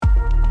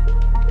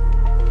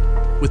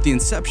With the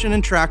inception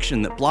and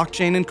traction that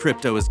blockchain and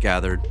crypto has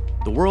gathered,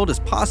 the world is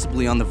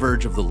possibly on the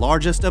verge of the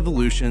largest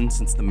evolution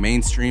since the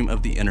mainstream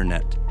of the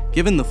internet.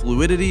 Given the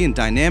fluidity and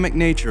dynamic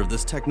nature of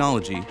this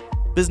technology,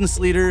 business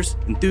leaders,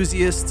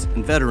 enthusiasts,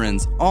 and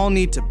veterans all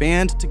need to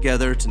band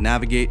together to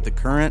navigate the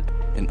current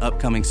and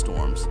upcoming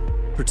storms.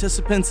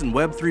 Participants in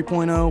Web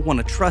 3.0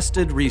 want a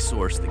trusted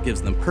resource that gives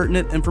them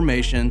pertinent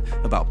information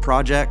about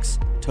projects,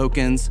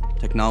 tokens,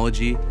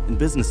 technology, and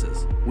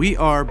businesses. We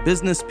are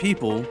business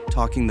people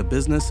talking the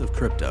business of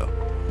crypto.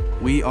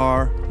 We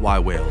are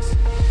yWhales.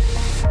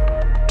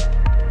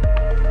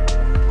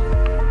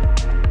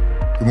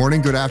 Good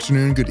morning, good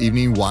afternoon, good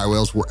evening,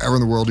 yWhales, wherever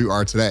in the world you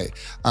are today.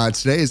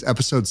 Today is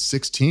episode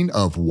 16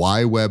 of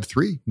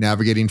yWeb3,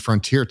 Navigating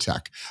Frontier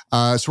Tech.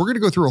 So we're going to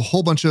go through a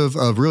whole bunch of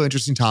really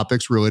interesting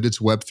topics related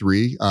to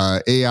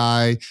Web3,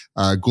 AI,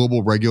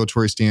 global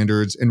regulatory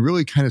standards, and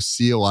really kind of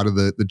see a lot of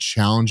the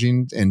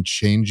challenging and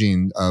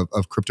changing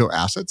of crypto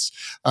assets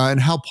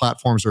and how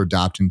platforms are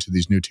adapting to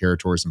these new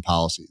territories and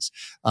policies.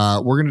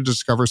 We're going to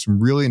discover some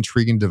really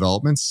intriguing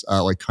developments,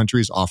 like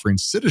countries offering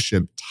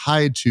citizenship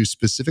tied to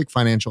specific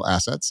financial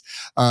assets,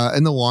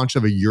 and the launch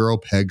of a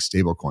Euro-peg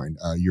stablecoin,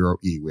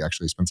 Euro-E. We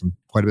actually spent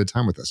quite a bit of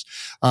time with this.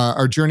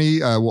 Our journey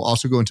will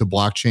also go into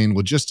blockchain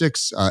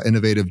logistics,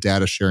 innovative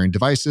data sharing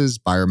devices,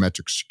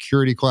 biometric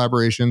security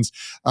collaborations,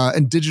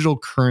 and digital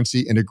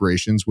currency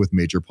integrations with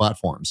major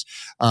platforms.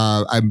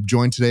 I'm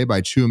joined today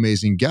by two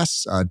amazing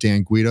guests,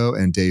 Dan Guido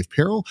and Dave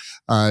Perel.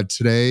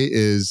 Today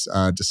is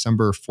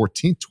December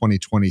 14th,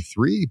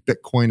 2023.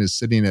 Bitcoin is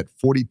sitting at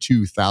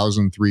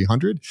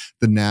 42,300.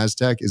 The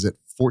NASDAQ is at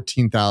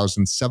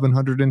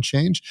 14,700 and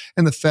change,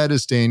 and the Fed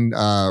is staying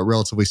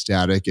relatively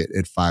static at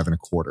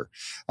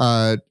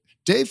 5.25.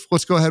 Dave,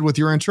 let's go ahead with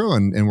your intro,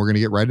 and we're going to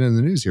get right into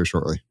the news here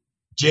shortly.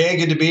 Jay,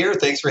 good to be here.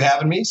 Thanks for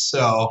having me.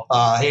 So,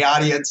 hey,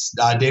 audience,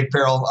 Dave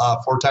Perel,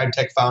 four-time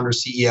tech founder,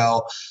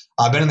 CEO.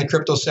 I've been in the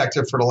crypto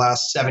sector for the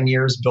last 7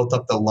 years, built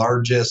up the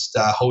largest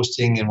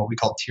hosting and what we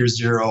call tier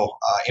zero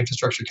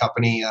infrastructure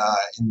company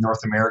in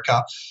North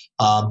America.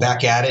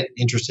 Back at it,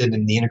 interested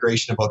in the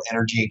integration of both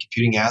energy and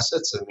computing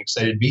assets, and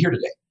excited to be here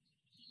today.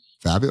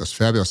 Fabulous,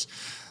 fabulous.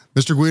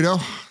 Mr. Guido,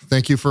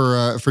 thank you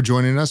for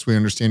joining us. We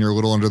understand you're a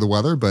little under the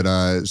weather,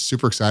 but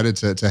super excited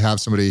to have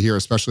somebody here,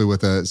 especially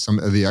with some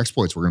of the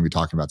exploits we're going to be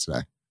talking about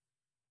today.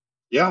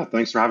 Yeah,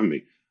 thanks for having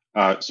me.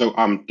 So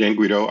I'm Dan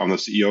Guido. I'm the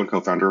CEO and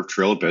co-founder of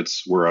Trail of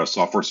Bits. We're a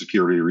software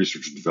security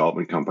research and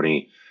development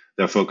company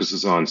that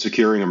focuses on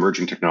securing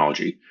emerging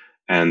technology.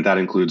 And that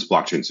includes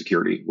blockchain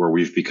security, where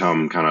we've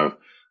become kind of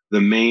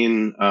the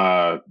main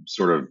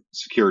sort of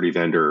security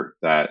vendor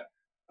that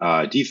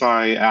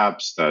DeFi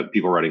apps, that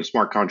people writing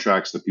smart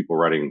contracts, that people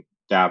writing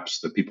dApps,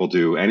 that people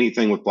do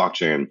anything with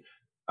blockchain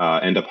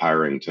end up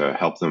hiring to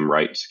help them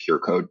write secure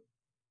code.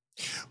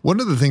 One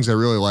of the things I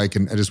really like,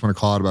 and I just want to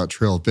call out about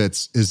Trail of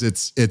Bits, is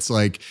it's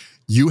like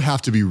you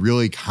have to be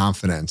really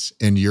confident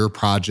in your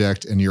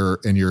project and your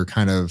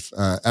kind of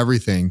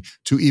everything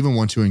to even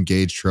want to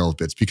engage Trail of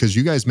Bits, because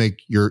you guys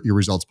make your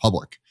results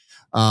public,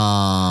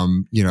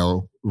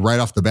 right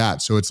off the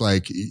bat. So it's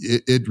like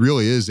it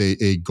really is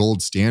a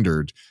gold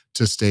standard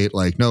to state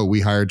like, no,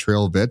 we hired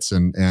Trail of Bits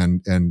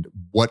and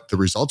what the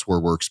results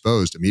were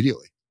exposed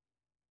immediately.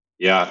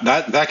 Yeah,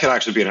 that could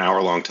actually be an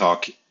hour-long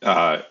talk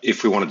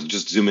if we wanted to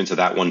just zoom into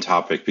that one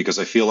topic, because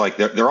I feel like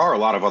there are a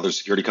lot of other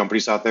security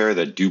companies out there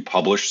that do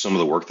publish some of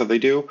the work that they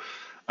do.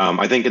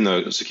 I think in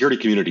the security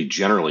community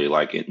generally,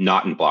 like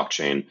not in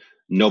blockchain,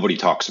 nobody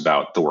talks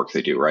about the work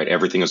they do, right?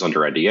 Everything is under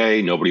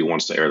NDA. Nobody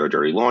wants to air their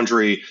dirty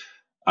laundry.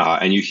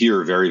 And you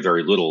hear very,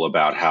 very little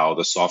about how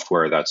the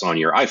software that's on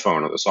your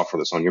iPhone or the software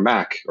that's on your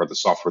Mac or the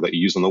software that you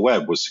use on the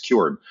web was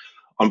secured.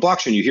 On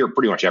blockchain, you hear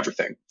pretty much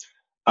everything.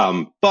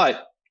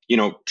 But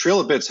Trail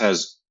of Bits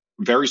has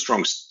very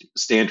strong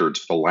standards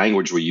for the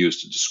language we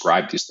use to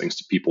describe these things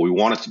to people. We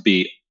want it to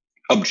be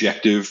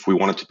objective. We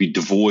want it to be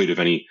devoid of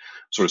any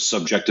sort of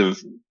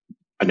subjective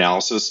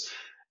analysis.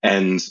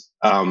 And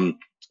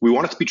we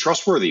want it to be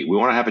trustworthy. We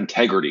want to have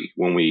integrity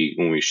when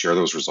we share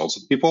those results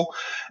with people.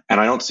 And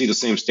I don't see the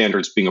same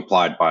standards being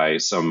applied by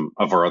some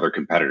of our other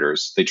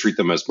competitors. They treat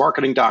them as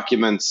marketing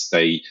documents.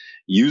 They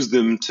use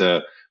them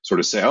to sort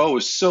of say, oh, it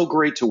was so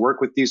great to work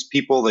with these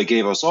people. They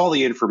gave us all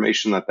the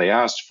information that they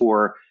asked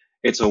for.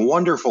 It's a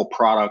wonderful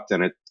product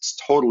and it's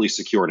totally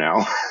secure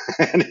now.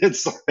 And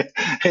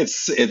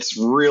it's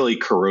really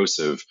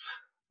corrosive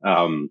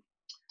to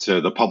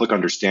the public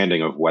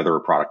understanding of whether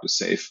a product is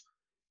safe.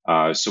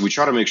 So we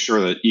try to make sure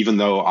that even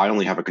though I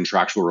only have a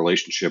contractual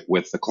relationship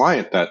with the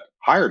client that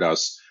hired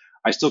us,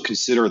 I still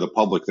consider the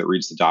public that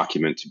reads the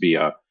document to be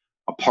a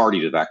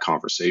party to that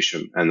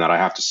conversation, and that I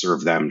have to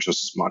serve them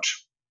just as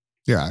much.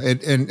 Yeah,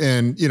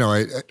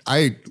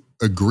 I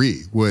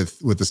agree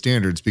with the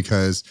standards,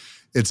 because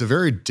it's a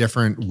very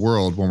different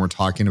world when we're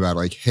talking about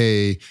like,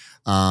 hey,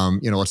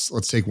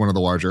 let's take one of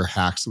the larger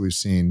hacks that we've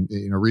seen,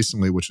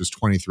 recently, which was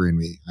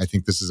 23andMe. I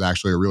think this is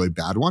actually a really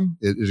bad one.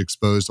 It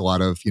exposed a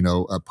lot of,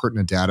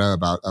 pertinent data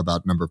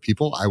about number of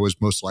people. I was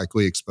most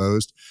likely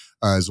exposed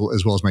as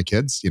well as my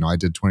kids. I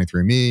did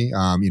 23andMe.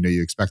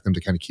 You expect them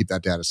to kind of keep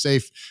that data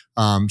safe.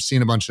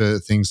 Seeing a bunch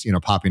of things,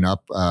 popping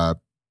up,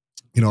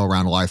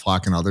 around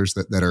LifeLock and others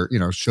that are,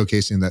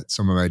 showcasing that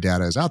some of my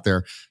data is out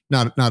there.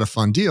 Not a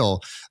fun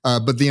deal.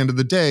 But at the end of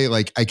the day,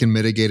 like, I can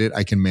mitigate it.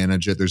 I can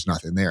manage it. There's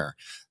nothing there.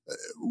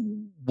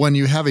 When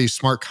you have a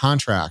smart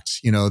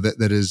contract,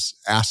 that is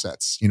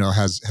assets,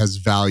 has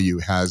value,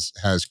 has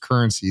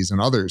currencies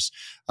and others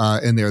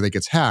in there that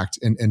gets hacked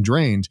and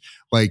drained,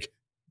 like,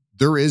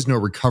 there is no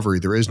recovery.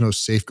 There is no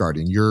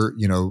safeguarding.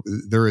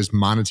 There is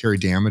monetary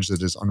damage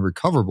that is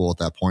unrecoverable at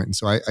that point. And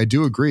so I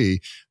do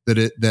agree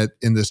that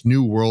in this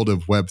new world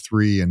of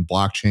Web3 and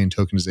blockchain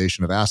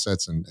tokenization of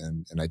assets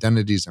and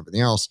identities and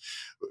everything else,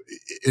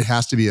 it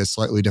has to be a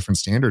slightly different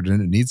standard,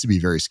 and it needs to be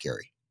very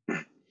scary.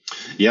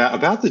 Yeah,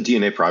 about the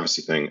DNA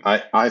privacy thing,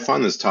 I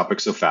find this topic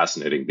so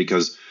fascinating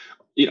because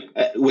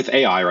with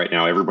AI right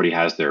now, everybody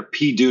has their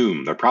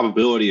P-doom, their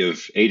probability of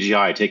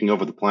AGI taking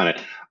over the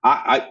planet.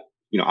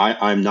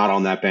 I'm not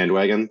on that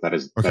bandwagon. That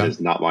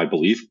is not my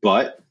belief.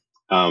 But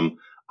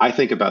I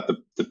think about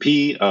the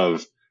P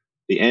of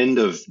the end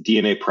of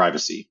DNA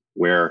privacy,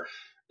 where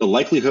the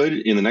likelihood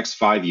in the next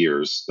 5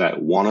 years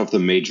that one of the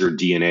major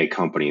DNA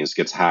companies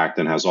gets hacked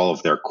and has all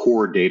of their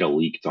core data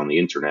leaked on the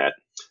internet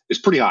is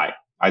pretty high.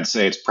 I'd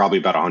say it's probably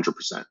about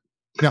 100%.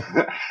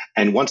 Yeah.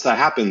 And once that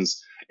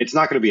happens, it's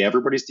not going to be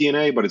everybody's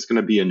DNA, but it's going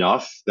to be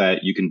enough that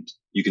you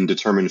can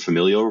determine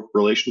familial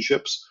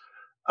relationships,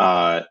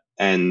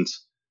 and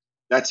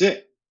that's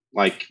it.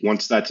 Like,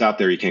 once that's out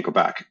there, you can't go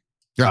back.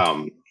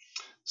 Yeah.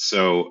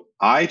 So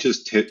I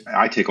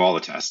take all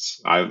the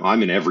tests.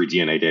 I'm in every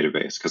DNA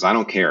database because I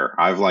don't care.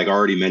 I've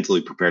already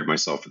mentally prepared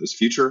myself for this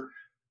future.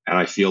 And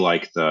I feel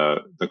like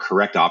the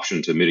correct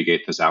option to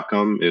mitigate this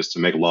outcome is to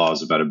make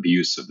laws about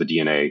abuse of the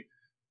DNA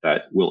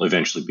that will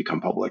eventually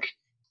become public,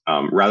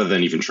 rather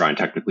than even try and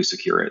technically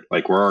secure it.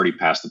 Like, we're already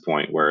past the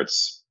point where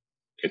it's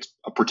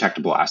a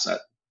protectable asset.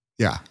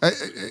 Yeah, I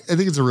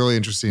think it's a really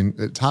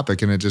interesting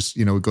topic, and it just,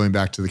 going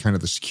back to the kind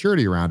of the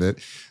security around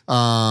it,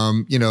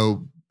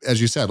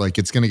 as you said, like,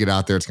 it's going to get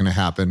out there, it's going to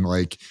happen,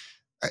 like,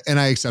 and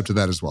I accepted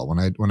that as well.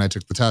 When I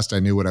took the test, I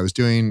knew what I was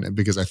doing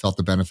because I felt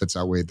the benefits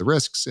outweighed the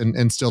risks,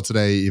 and still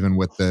today, even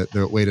with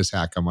the latest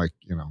hack, I'm like,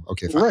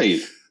 okay, fine.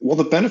 Right. Well,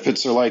 the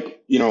benefits are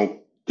like,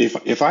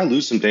 if I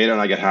lose some data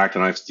and I get hacked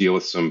and I have to deal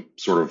with some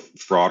sort of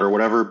fraud or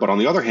whatever, but on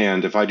the other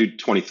hand, if I do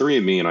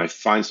 23andMe and I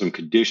find some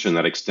condition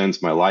that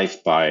extends my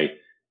life by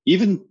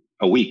even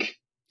a week,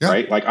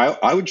 right? Like,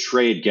 I would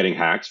trade getting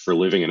hacked for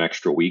living an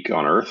extra week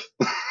on Earth.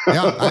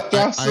 Yeah,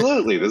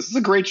 absolutely. This is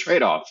a great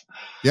trade-off.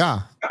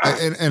 Yeah,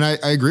 and I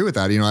agree with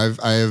that.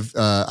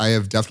 I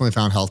have definitely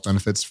found health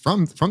benefits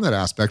from that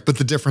aspect. But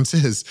the difference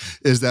is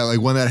that,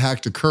 like, when that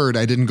hack occurred,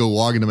 I didn't go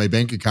log into my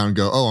bank account and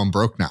go, oh, I'm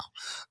broke now.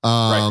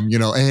 Right.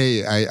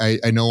 Hey,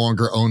 I no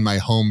longer own my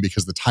home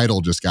because the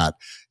title just got,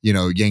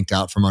 yanked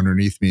out from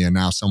underneath me, and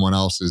now someone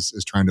else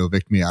is trying to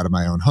evict me out of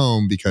my own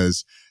home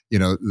because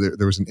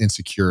there was an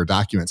insecure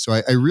document. So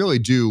I really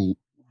do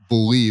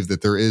believe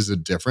that there is a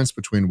difference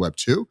between Web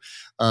 2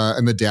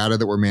 and the data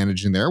that we're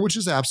managing there, which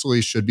is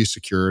absolutely should be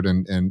secured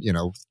and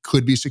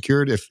could be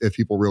secured if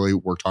people really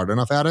worked hard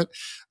enough at it,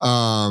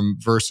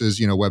 versus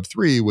Web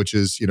 3, which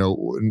is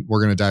we're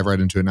going to dive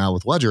right into it now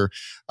with Ledger,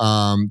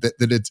 that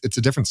it's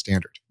a different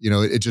standard.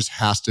 It just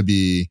has to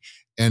be,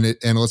 and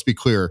let's be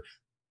clear,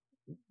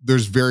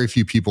 there's very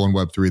few people in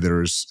Web3 that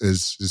are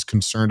as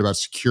concerned about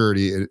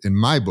security in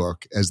my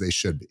book as they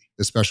should be,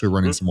 especially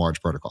running some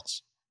large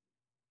protocols.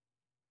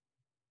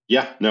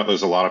 Yeah, no,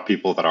 there's a lot of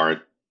people that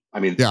aren't. I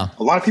mean, a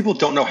lot of people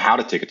don't know how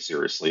to take it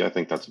seriously. I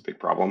think that's a big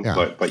problem.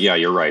 Yeah. But yeah,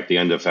 you're right. The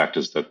end effect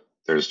is that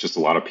there's just a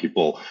lot of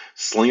people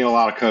slinging a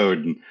lot of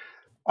code, and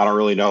I don't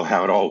really know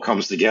how it all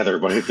comes together,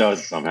 but it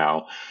does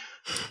somehow.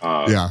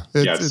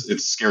 It's a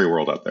scary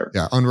world out there.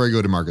 Yeah,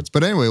 unregulated markets.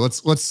 But anyway,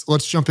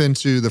 let's jump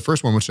into the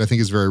first one, which I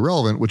think is very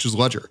relevant, which is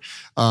Ledger.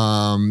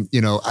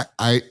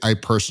 I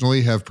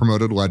personally have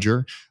promoted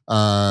Ledger.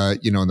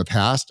 In the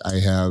past, I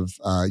have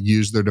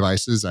used their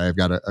devices. I have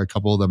got a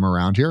couple of them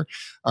around here.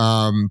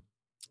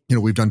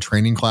 We've done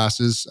training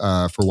classes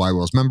for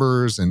yWell's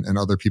members and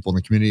other people in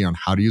the community on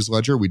how to use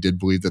Ledger. We did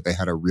believe that they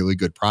had a really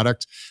good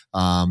product.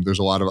 There's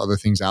a lot of other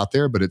things out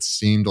there, but it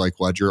seemed like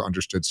Ledger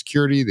understood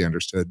security. They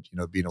understood,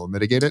 being able to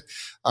mitigate it.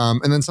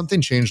 And then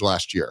something changed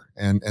last year.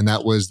 And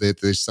that was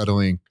that they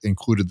suddenly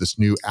included this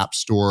new app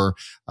store.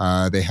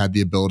 They had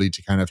the ability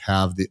to kind of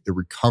have the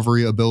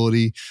recovery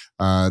ability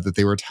that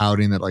they were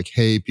touting that, like,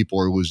 hey, people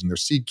are losing their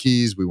seed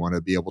keys. We want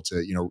to be able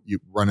to, you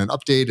run an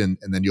update and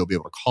then you'll be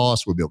able to call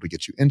us. We'll be able to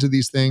get you into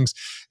these things.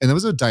 And there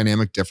was a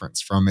dynamic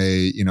difference from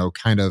a,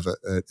 kind of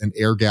an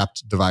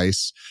air-gapped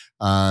device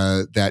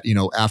that,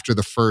 after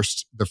the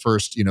first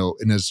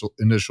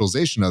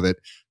initialization of it,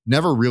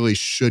 never really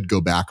should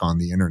go back on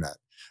the internet.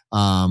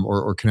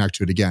 or connect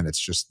to it again. It's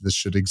just, this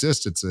should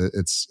exist.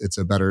 It's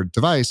a better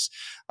device.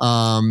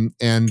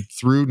 And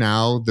through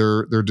now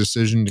their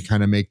decision to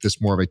kind of make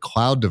this more of a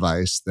cloud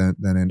device than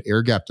an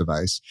air gap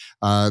device,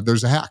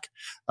 there's a hack.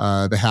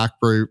 The hack,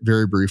 very,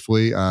 very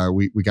briefly,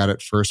 we got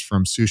it first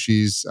from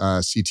Sushi's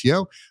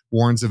CTO,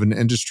 warns of an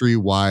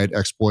industry-wide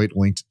exploit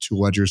linked to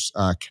Ledger's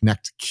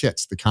Connect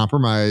kits. The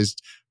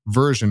compromised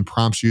version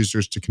prompts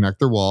users to connect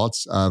their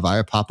wallets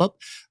via pop-up,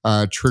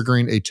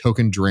 triggering a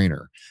token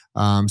drainer.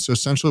 So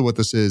essentially what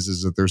this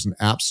is that there's an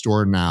app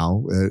store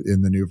now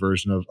in the new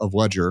version of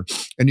Ledger,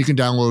 and you can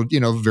download,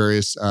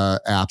 various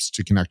apps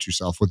to connect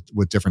yourself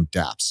with different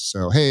dApps.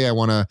 So, hey, I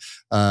want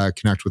to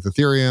connect with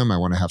Ethereum. I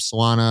want to have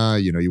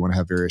Solana. You want to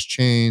have various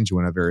chains. You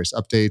want to have various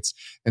updates.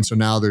 And so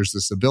now there's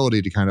this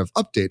ability to kind of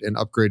update and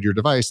upgrade your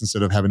device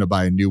instead of having to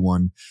buy a new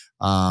one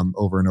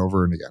over and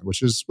over and again,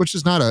 which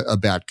is not a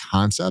bad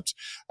concept.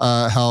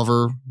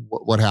 However,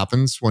 what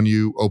happens when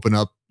you open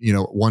up,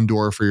 one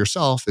door for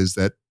yourself is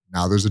that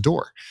now there's a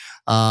door.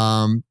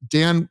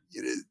 Dan,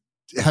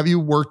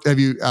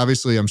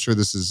 obviously, I'm sure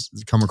this has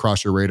come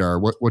across your radar.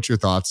 What's your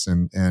thoughts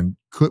and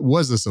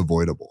was this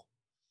avoidable?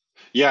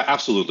 Yeah,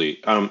 absolutely.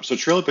 So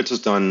Trailbits has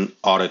done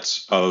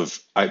audits of,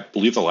 I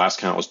believe the last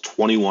count was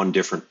 21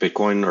 different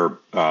Bitcoin or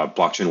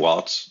blockchain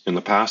wallets in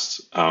the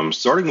past.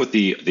 Starting with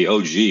the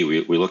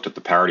OG, we looked at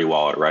the Parity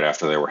wallet right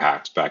after they were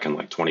hacked back in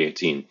like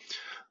 2018.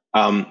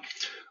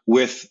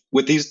 With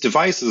these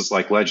devices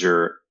like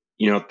Ledger,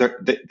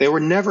 they were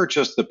never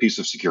just a piece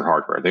of secure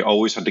hardware. They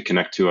always had to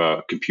connect to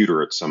a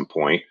computer at some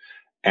point,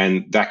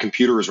 and that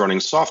computer is running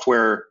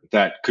software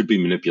that could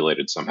be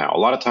manipulated somehow. A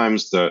lot of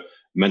times the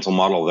mental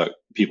model that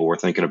people were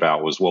thinking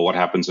about was, well, what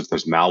happens if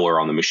there's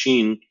malware on the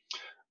machine?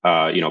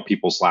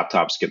 People's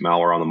laptops get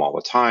malware on them all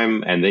the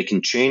time, and they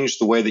can change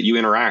the way that you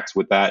interact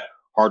with that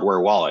hardware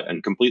wallet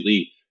and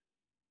completely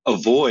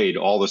avoid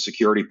all the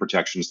security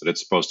protections that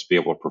it's supposed to be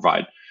able to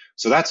provide.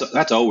 So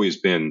that's always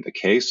been the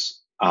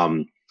case.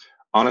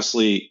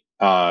 Honestly,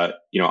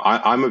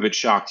 I'm a bit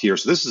shocked here.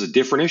 So this is a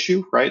different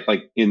issue, right?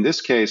 Like in this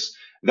case,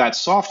 that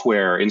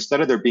software, instead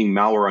of there being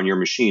malware on your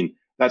machine,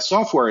 that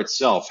software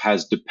itself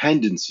has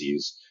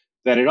dependencies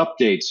that it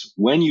updates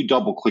when you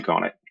double click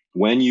on it,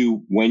 when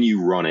you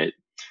run it,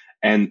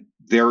 and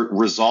they're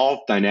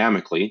resolved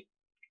dynamically.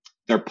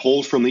 They're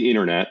pulled from the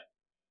internet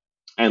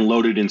and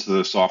loaded into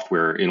the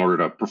software in order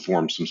to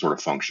perform some sort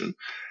of function.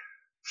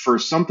 For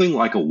something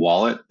like a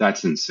wallet,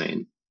 that's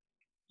insane.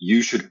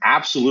 You should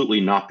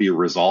absolutely not be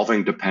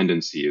resolving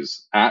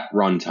dependencies at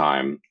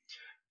runtime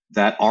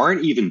that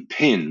aren't even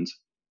pinned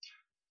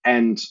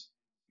and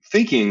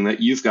thinking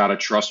that you've got a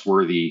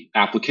trustworthy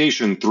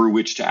application through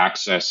which to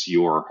access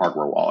your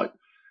hardware wallet.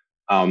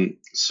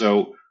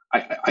 So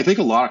I think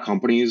a lot of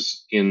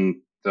companies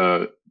in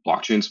the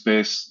blockchain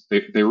space,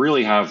 they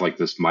really have like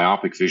this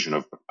myopic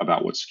vision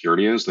about what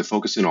security is. They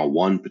focus in on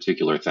one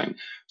particular thing.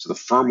 So the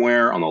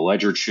firmware on the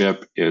Ledger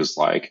chip is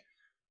like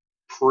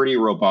pretty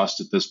robust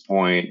at this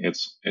point.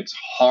 It's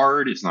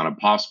hard. It's not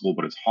impossible,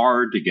 but it's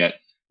hard to get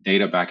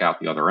data back out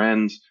the other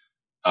end.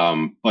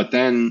 But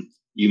then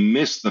you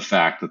miss the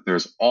fact that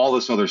there's all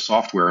this other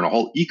software and a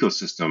whole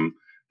ecosystem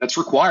that's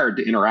required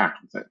to interact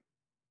with it.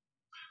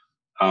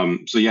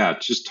 So yeah,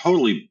 it's just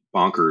totally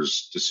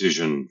bonkers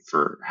decision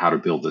for how to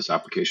build this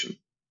application.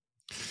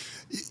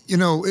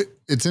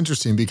 It's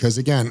interesting because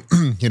again,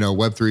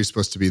 Web3 is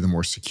supposed to be the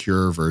more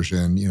secure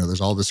version.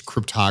 There's all this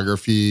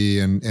cryptography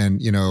and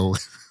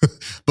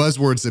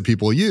buzzwords that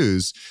people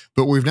use,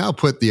 but we've now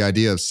put the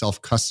idea of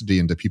self-custody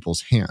into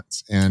people's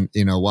hands. And,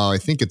 while I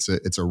think it's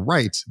a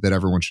right that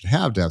everyone should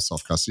have to have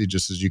self-custody,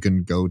 just as you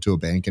can go to a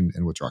bank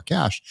and withdraw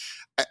cash,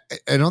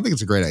 I don't think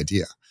it's a great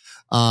idea.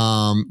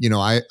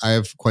 I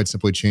have quite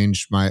simply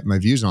changed my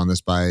views on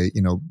this by,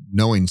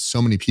 knowing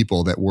so many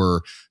people that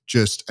were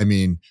just,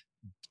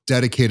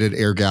 dedicated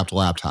air-gapped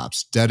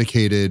laptops,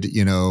 dedicated,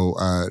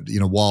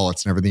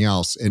 wallets and everything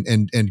else,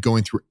 and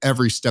going through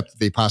every step that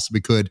they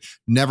possibly could,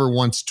 never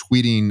once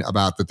tweeting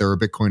about that they're a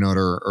Bitcoin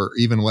owner or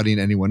even letting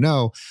anyone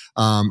know,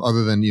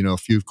 other than, a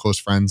few close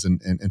friends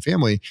and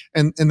family.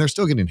 And they're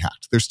still getting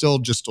hacked. They're still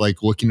just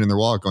like looking in their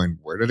wallet going,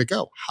 where did it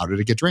go? How did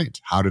it get drained?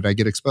 How did I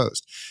get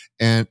exposed?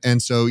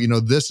 And so,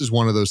 this is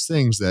one of those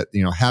things that,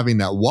 having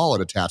that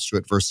wallet attached to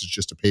it versus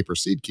just a paper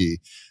seed key,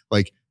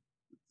 like,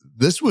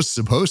 this was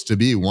supposed to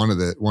be one of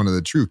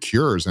the true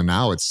cures, and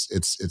now it's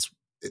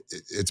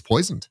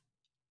poisoned.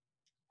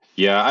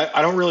 Yeah,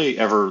 I don't really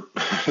ever.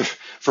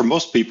 For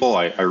most people,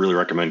 I really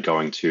recommend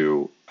going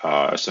to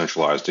a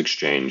centralized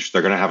exchange.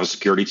 They're going to have a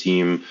security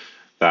team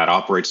that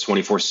operates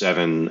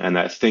 24/7 and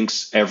that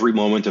thinks every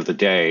moment of the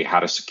day how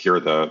to secure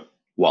the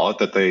wallet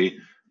that they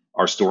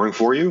are storing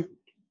for you.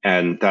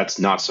 And that's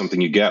not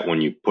something you get when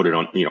you put it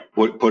on,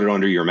 put it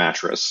under your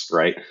mattress,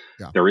 right?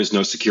 Yeah. There is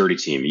no security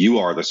team. You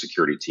are the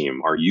security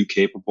team. Are you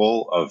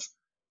capable of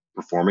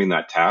performing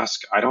that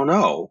task? I don't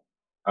know.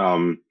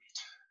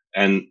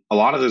 And a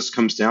lot of this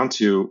comes down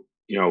to,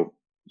 you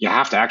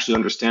have to actually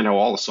understand how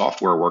all the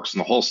software works and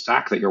the whole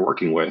stack that you're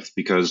working with,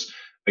 because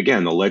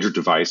again, the Ledger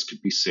device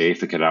could be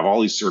safe. It could have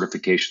all these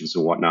certifications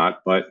and whatnot,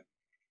 but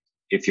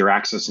if you're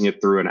accessing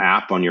it through an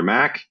app on your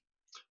Mac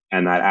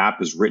and that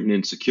app is written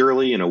in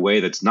securely in a way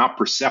that's not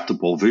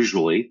perceptible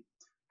visually,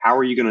 how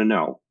are you going to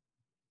know?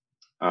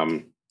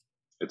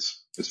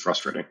 It's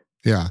frustrating.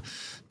 Yeah.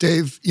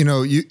 Dave,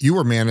 you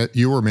were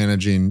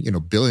managing,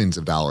 billions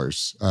of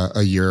dollars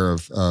a year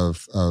of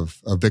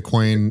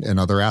Bitcoin and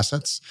other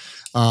assets.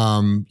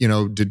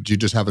 Did you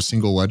just have a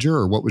single ledger,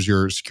 or what was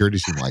your security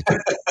team like?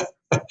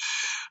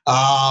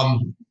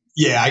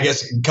 Yeah, I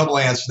guess a couple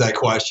of answers to that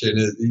question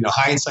is,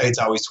 hindsight's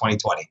always 20/20,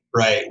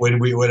 right? When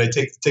I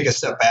take a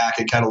step back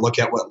and kind of look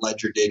at what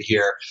Ledger did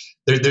here,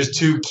 there's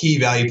two key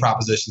value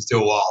propositions to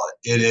a wallet.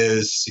 It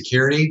is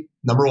security,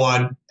 number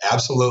one,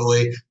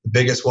 absolutely the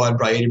biggest one,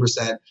 probably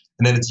 80%, and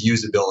then it's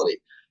usability.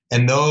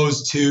 And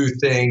those two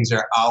things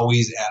are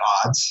always at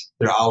odds.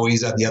 They're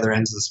always at the other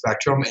ends of the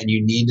spectrum, and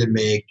you need to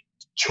make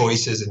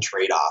choices and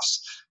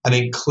trade-offs. I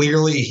think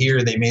clearly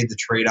here they made the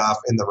trade-off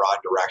in the wrong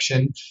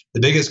direction. The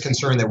biggest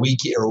concern that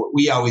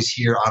we always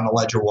hear on the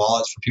Ledger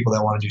wallets for people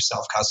that want to do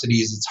self-custody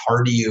is it's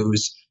hard to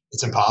use.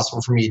 It's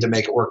impossible for me to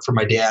make it work for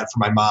my dad, for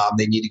my mom.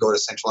 They need to go to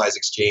centralized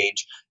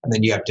exchange, and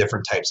then you have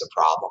different types of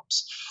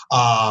problems.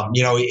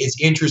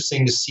 It's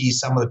interesting to see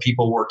some of the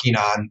people working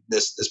on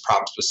this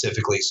problem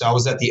specifically. So I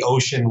was at the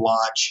Ocean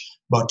launch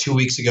about 2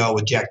 weeks ago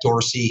with Jack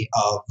Dorsey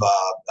of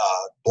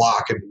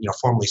Block, and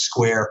formerly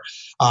Square,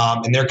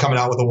 and they're coming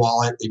out with a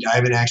wallet. I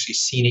haven't actually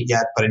seen it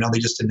yet, but I know they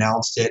just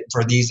announced it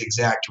for these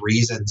exact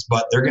reasons.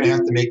 But they're going to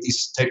have to make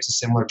these types of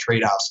similar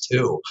trade-offs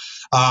too.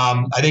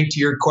 I think to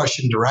your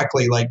question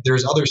directly, like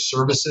there's other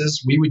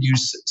services. We would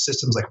use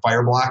systems like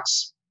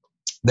Fireblocks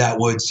that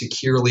would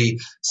securely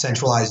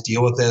centralize,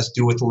 deal with this,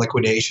 do with the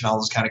liquidation, all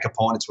those kind of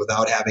components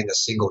without having a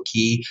single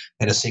key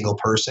and a single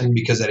person,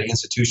 because at an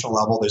institutional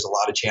level, there's a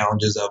lot of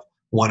challenges of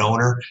one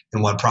owner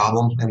and one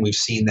problem. And we've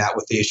seen that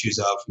with the issues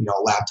of,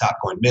 a laptop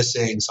going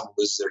missing, someone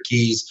loses their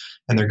keys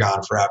and they're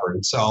gone forever.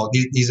 And so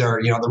these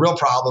are, the real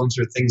problems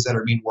are things that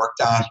are being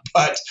worked on,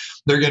 but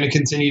they're going to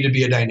continue to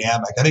be a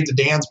dynamic. I think to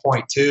Dan's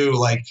point too,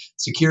 like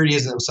security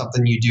isn't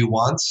something you do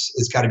once.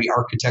 It's got to be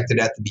architected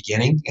at the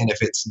beginning. And if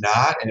it's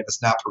not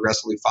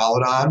progressively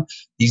followed on,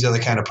 these are the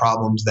kind of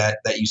problems that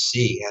you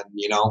see. And,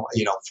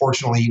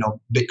 fortunately,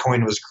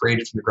 Bitcoin was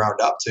created from the ground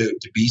up to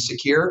be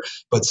secure,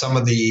 but some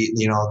of the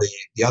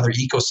other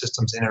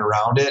ecosystems in and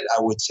around it,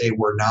 I would say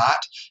were not.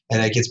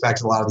 And it gets back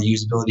to a lot of the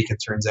usability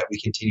concerns that we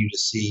continue to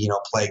see,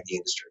 plague the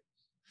industry.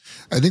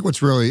 I think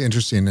what's really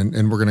interesting,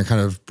 and we're going to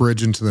kind of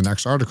bridge into the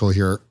next article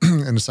here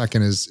in a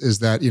second, is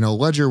that,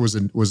 Ledger was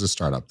a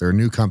startup. They're a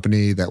new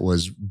company that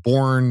was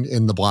born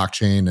in the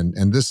blockchain,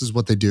 and this is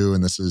what they do,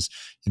 and this is,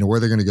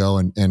 where they're going to go.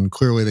 And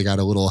clearly they got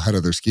a little ahead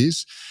of their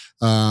skis.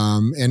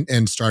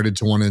 And started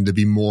to want it to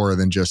be more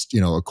than just,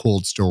 a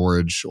cold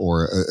storage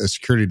or a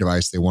security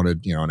device. They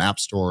wanted, an app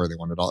store. They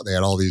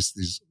had all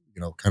these,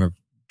 kind of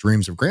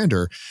dreams of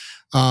grandeur.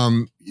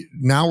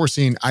 Now we're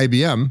seeing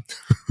IBM.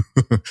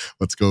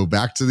 Let's go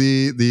back to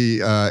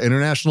the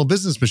international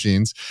business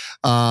machines.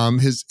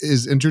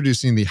 Is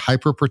introducing the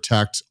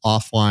HyperProtect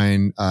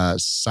offline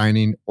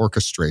signing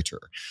orchestrator.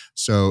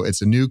 So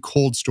it's a new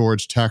cold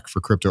storage tech for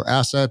crypto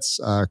assets,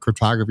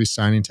 cryptography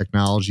signing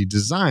technology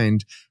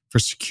designed for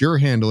secure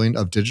handling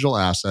of digital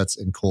assets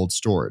in cold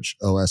storage.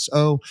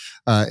 OSO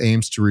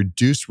aims to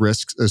reduce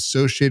risks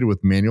associated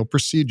with manual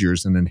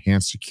procedures and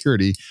enhance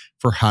security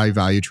for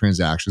high-value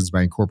transactions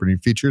by incorporating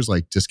features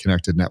like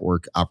disconnected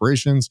network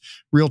operations,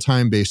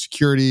 real-time based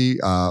security,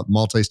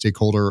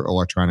 multi-stakeholder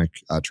electronic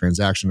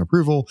transaction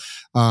approval.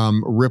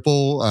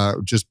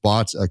 Ripple just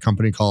bought a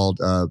company called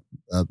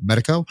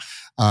Medico,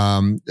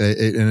 and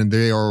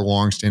they are a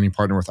long-standing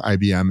partner with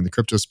IBM in the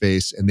crypto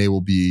space, and they will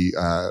be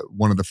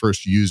one of the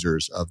first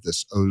users of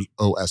this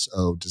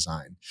OSO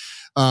design.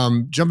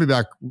 Jumping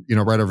back,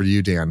 right over to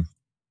you, Dan.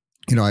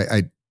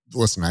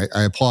 Listen,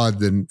 I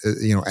applaud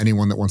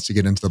anyone that wants to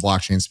get into the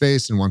blockchain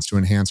space and wants to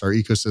enhance our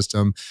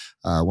ecosystem.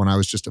 When I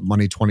was just at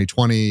Money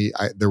 2020,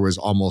 there was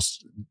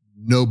almost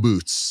no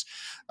booths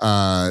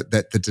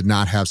that did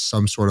not have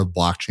some sort of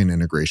blockchain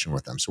integration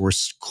with them. So we're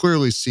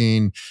clearly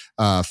seeing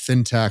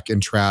fintech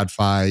and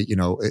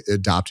TradFi,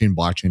 adopting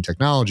blockchain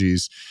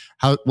technologies.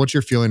 What's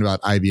your feeling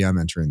about IBM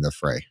entering the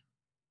fray?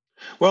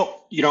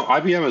 Well,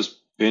 IBM has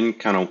been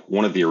kind of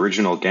one of the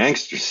original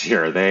gangsters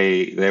here.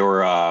 They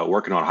were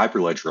working on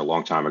Hyperledger a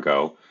long time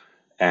ago,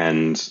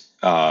 and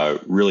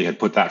really had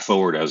put that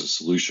forward as a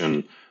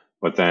solution.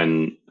 But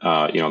then,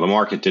 the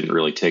market didn't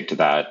really take to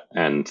that,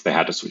 and they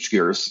had to switch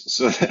gears.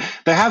 So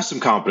they have some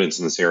competence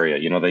in this area.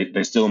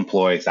 They still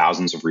employ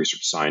thousands of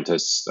research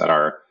scientists that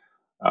are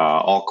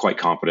all quite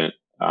competent,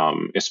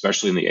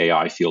 especially in the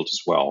AI field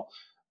as well.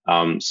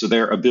 So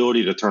their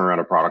ability to turn around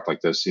a product like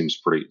this seems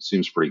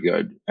pretty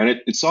good, and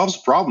it solves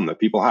a problem that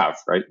people have,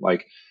 right?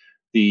 Like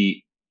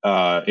the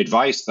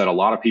advice that a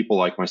lot of people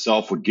like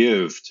myself would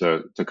give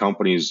to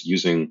companies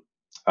using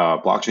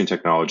blockchain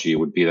technology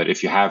would be that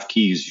if you have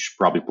keys, you should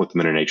probably put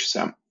them in an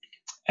HSM.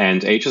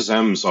 And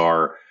HSMs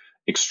are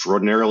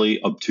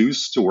extraordinarily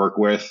obtuse to work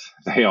with.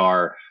 They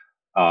are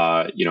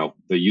The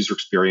user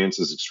experience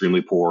is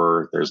extremely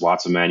poor. There's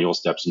lots of manual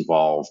steps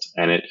involved,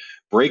 and it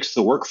breaks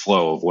the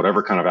workflow of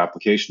whatever kind of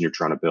application you're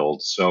trying to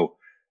build. So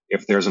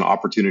if there's an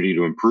opportunity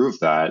to improve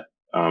that,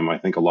 I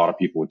think a lot of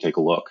people would take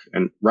a look.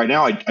 And right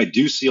now, I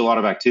do see a lot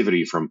of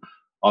activity from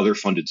other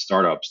funded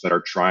startups that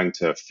are trying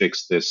to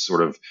fix this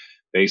sort of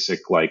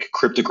basic like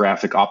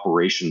cryptographic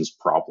operations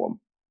problem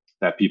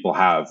that people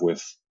have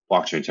with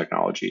blockchain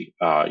technology.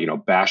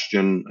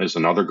 Bastion is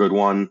another good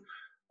one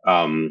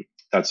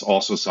that's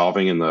also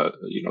solving in the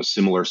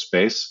similar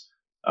space.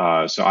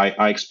 So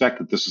I expect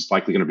that this is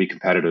likely going to be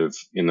competitive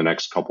in the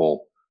next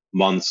couple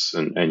months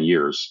and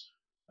years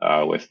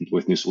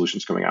with new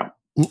solutions coming out.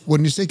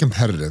 When you say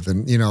competitive,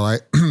 and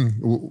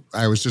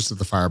I was just at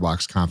the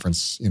Firebox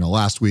conference,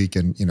 last week,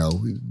 and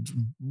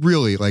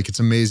really like it's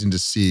amazing to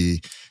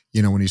see,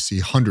 when you see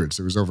hundreds.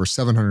 There was over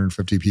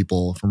 750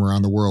 people from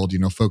around the world,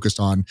 focused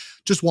on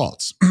just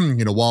wallets,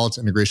 wallets,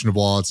 integration of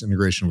wallets,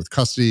 integration with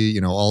custody,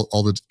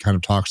 all the kind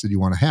of talks that you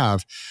want to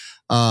have.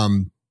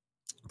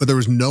 But there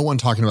was no one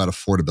talking about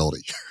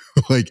affordability.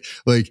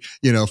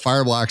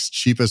 Fireblock's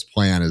cheapest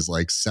plan is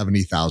like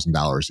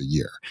 $70,000 a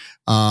year.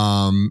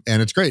 And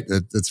it's great.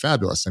 It's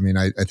fabulous. I mean,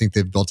 I think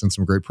they've built in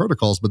some great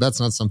protocols, but that's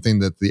not something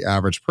that the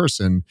average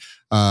person,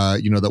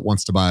 that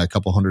wants to buy a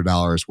couple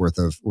 $100 worth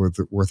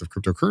of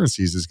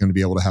cryptocurrencies is going to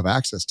be able to have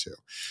access to.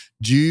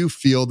 Do you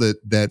feel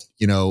that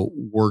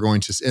we're going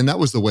to, and that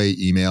was the way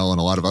email and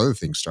a lot of other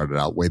things started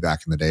out way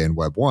back in the day in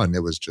Web 1.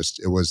 It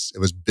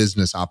was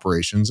business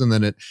operations, and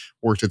then it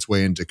worked its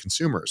way into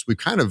consumers. We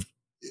kind of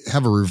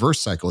have a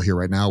reverse cycle here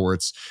right now where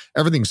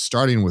everything's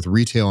starting with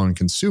retail and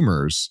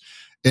consumers,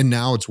 and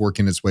now it's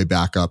working its way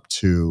back up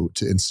to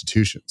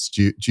institutions.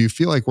 Do you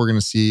feel like we're going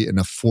to see an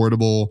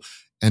affordable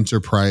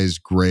enterprise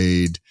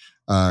grade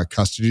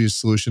custody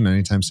solution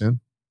anytime soon?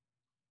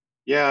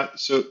 Yeah.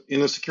 So in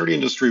the security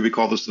industry, we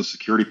call this the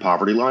security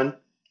poverty line.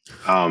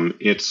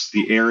 It's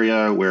the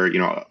area where,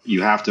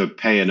 you have to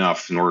pay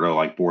enough in order to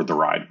like board the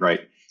ride,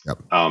 right?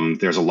 Yep.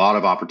 There's a lot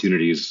of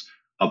opportunities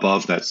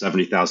above that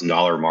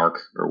 $70,000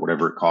 mark or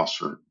whatever it costs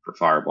for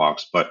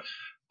Fireblocks. But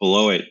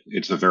below it,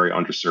 it's a very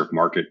underserved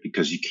market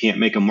because you can't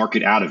make a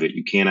market out of it.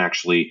 You can't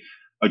actually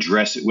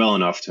address it well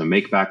enough to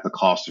make back the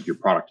cost of your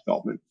product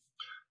development.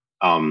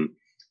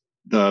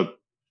 The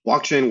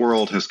blockchain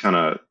world has kind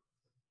of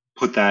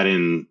put that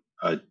in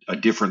a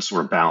different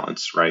sort of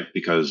balance, right?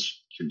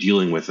 Because you're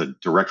dealing with a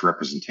direct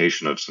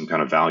representation of some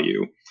kind of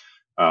value.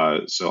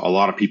 So a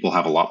lot of people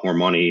have a lot more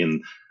money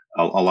and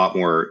a lot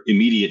more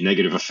immediate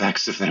negative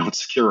effects if they don't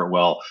secure it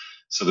well.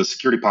 So the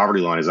security poverty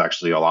line is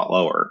actually a lot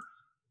lower.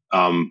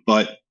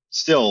 But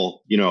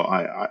still,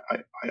 I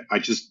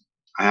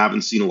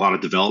haven't seen a lot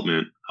of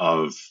development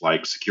of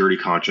like security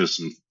conscious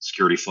and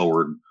security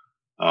forward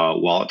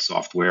wallet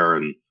software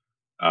and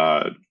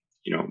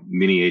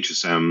mini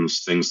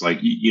HSMs, things like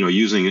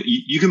using.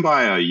 You can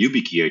buy a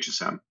YubiKey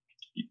HSM.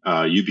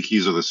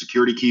 YubiKeys are the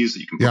security keys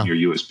that you can put in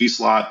your USB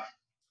slot.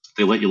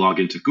 They let you log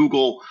into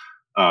Google,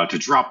 to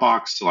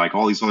Dropbox, to like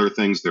all these other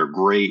things. They're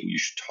great. You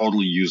should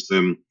totally use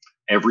them.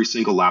 Every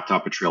single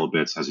laptop at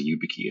TrailBits has a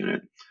YubiKey in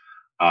it.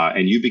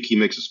 And YubiKey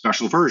makes a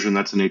special version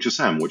that's an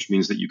HSM, which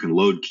means that you can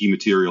load key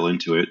material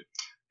into it,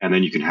 and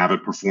then you can have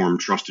it perform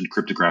trusted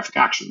cryptographic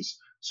actions.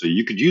 So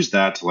you could use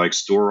that to like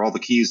store all the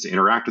keys to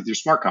interact with your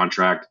smart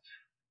contract.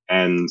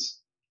 And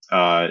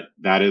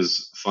that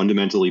is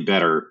fundamentally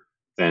better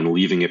than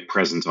leaving it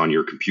present on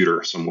your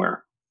computer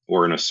somewhere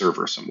or in a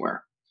server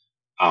somewhere.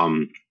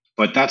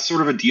 But that's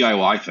sort of a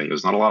DIY thing.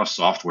 There's not a lot of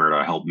software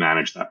to help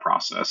manage that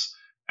process.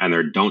 And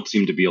there don't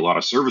seem to be a lot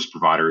of service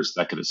providers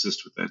that could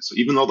assist with it. So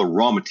even though the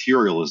raw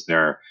material is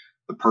there,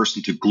 the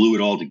person to glue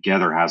it all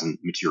together hasn't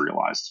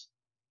materialized.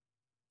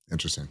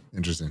 Interesting.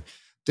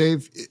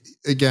 Dave,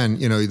 again,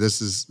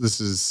 this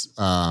is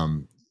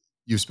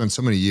you've spent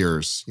so many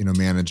years,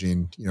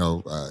 managing,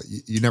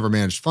 you never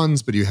managed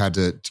funds, but you had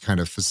to kind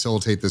of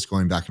facilitate this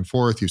going back and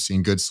forth. You've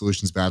seen good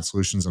solutions, bad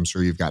solutions. I'm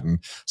sure you've gotten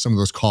some of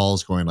those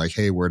calls going like,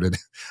 hey, where did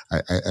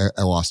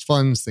I lost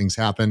funds? Things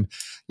happen.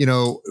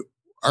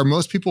 Are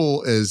most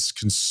people as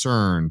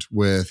concerned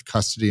with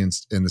custody and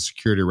the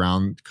security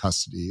around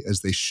custody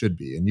as they should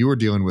be? And you were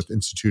dealing with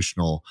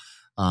institutional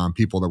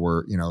people that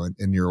were,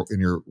 in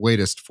your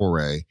latest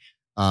foray.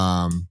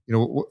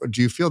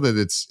 Do you feel that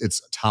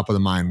it's top of the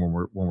mind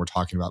when we're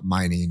talking about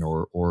mining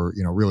or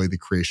really the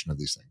creation of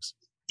these things?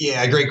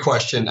 Yeah, great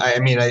question.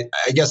 I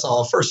guess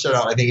I'll first start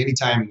out. I think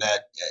anytime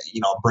that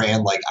a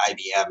brand like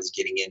IBM is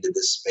getting into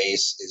this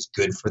space is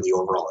good for the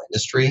overall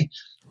industry.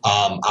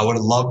 I would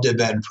have loved to have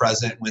been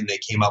present when they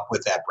came up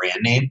with that brand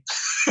name,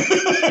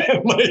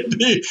 like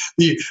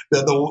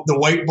the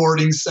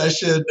whiteboarding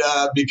session,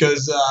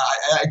 because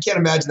I can't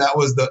imagine that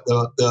was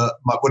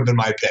would have been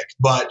my pick.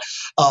 But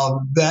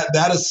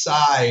that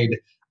aside,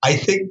 I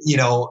think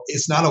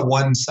it's not a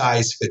one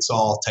size fits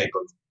all type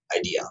of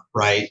idea,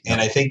 right?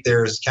 And I think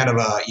there's kind of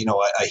a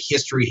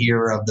history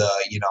here of the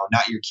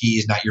not your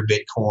keys, not your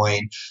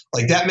Bitcoin.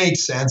 Like that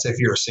makes sense if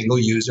you're a single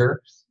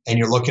user and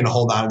you're looking to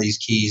hold on to these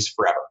keys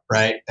forever,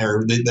 right?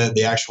 Or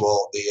the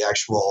actual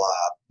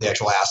the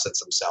actual assets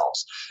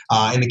themselves.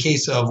 In the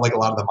case of like a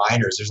lot of the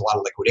miners, there's a lot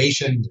of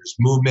liquidation, there's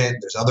movement,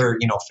 there's other,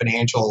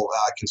 financial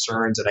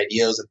concerns and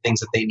ideas and things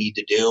that they need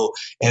to do.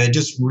 And it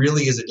just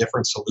really is a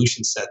different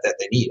solution set that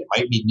they need. It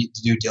might need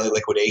to do daily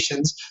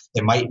liquidations.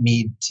 It might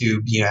need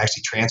to,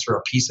 actually transfer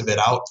a piece of it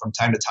out from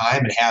time to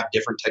time and have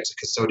different types of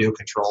custodial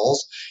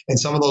controls. And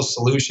some of those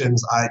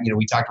solutions,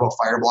 we talked about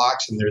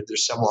Fireblocks, and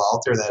there's several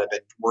out there that have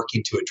been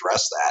working to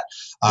address that.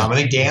 I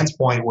think Dan's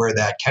point where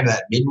that kind of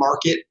that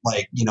mid-market,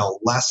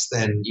 less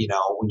than,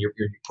 when you're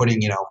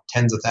putting,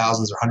 tens of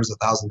thousands or hundreds of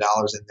 $1,000s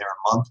in there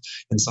a month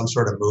in some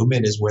sort of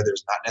movement is where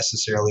there's not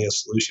necessarily a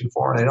solution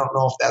for. And I don't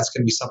know if that's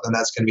going to be something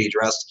that's going to be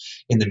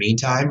addressed in the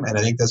meantime. And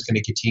I think that's going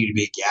to continue to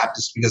be a gap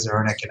just because there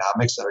aren't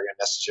economics that are going to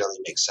necessarily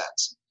make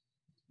sense.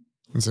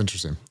 That's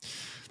interesting.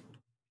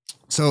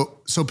 So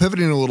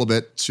pivoting a little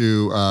bit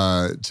to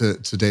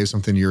Dave,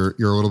 something you're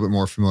a little bit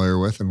more familiar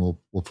with, and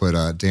we'll put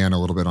Dan a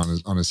little bit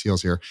on his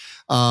heels here.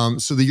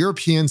 So the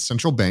European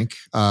Central Bank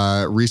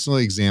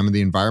recently examined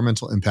the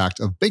environmental impact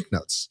of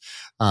banknotes.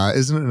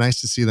 Isn't it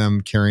nice to see them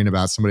caring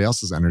about somebody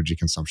else's energy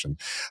consumption?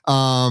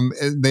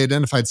 They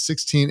identified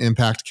 16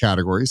 impact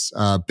categories.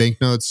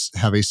 Banknotes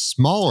have a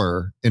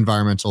smaller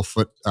environmental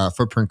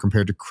footprint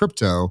compared to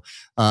crypto.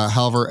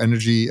 However,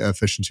 energy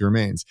efficiency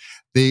remains.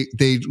 They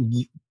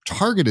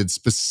targeted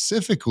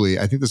specifically,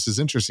 I think this is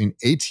interesting,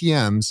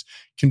 ATMs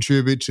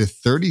contribute to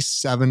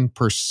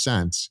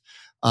 37%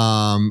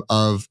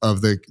 of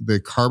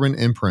the carbon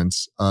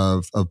imprints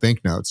of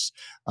banknotes,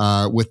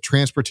 with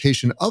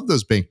transportation of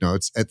those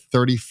banknotes at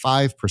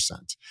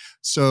 35%.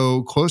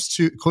 So close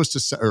to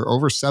or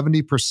over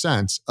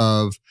 70%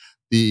 of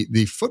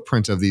the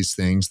footprint of these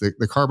things,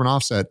 the carbon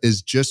offset,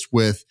 is just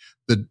with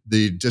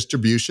the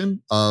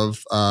distribution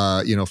of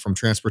from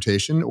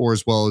transportation, or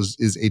as well as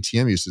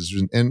ATM usage.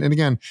 And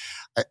again,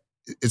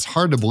 it's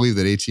hard to believe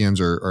that ATMs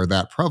are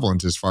that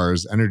prevalent as far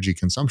as energy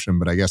consumption,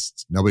 but I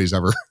guess nobody's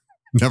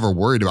never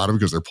worried about them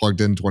because they're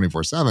plugged in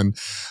 24/7.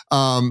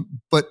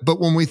 But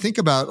when we think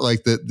about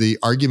like the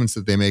arguments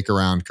that they make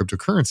around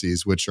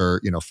cryptocurrencies, which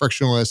are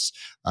frictionless,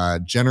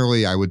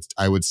 generally I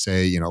would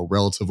say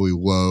relatively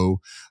low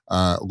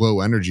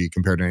energy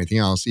compared to anything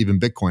else. Even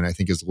Bitcoin, I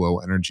think, is low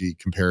energy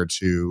compared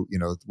to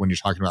when you're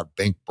talking about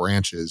bank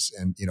branches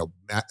and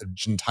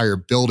entire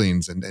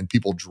buildings and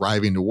people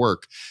driving to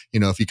work.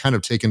 If you kind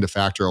of take into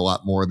factor a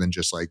lot more than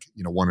just like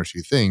one or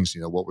two things,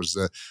 what was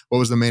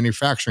the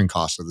manufacturing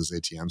cost of those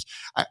ATMs?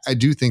 I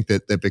do think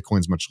that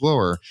Bitcoin's much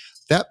lower.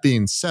 That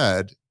being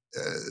said,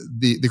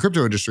 the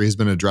crypto industry has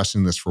been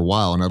addressing this for a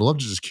while, and I'd love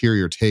to just hear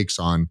your takes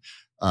on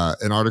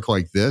an article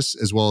like this,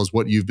 as well as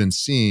what you've been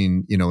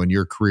seeing, in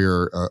your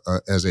career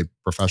as a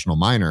professional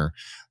miner,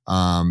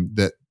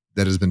 that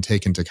has been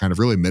taken to kind of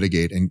really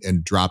mitigate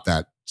and drop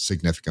that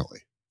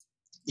significantly.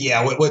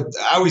 Yeah, what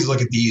I always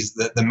look at these,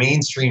 the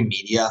mainstream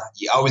media,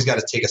 you always got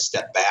to take a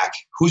step back.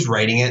 Who's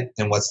writing it,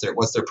 and what's their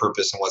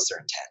purpose, and what's their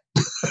intent?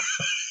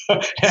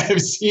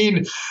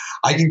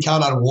 I can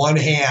count on one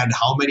hand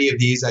how many of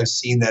these I've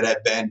seen that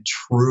have been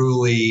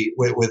truly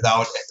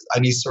without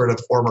any sort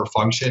of form or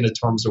function in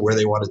terms of where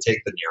they want to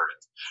take the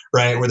narrative,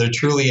 right? Where they're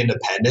truly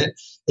independent.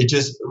 It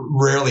just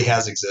rarely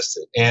has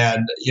existed.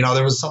 And,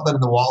 there was something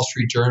in the Wall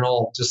Street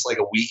Journal just like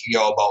a week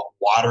ago about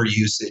water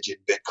usage in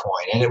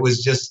Bitcoin. And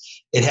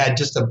it had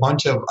just a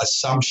bunch of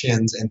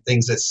assumptions and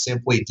things that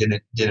simply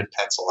didn't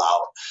pencil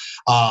out.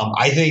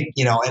 I think,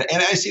 and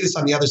I see this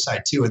on the other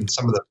side too, in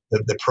some of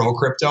the pro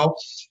crypto.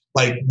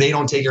 Like, they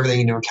don't take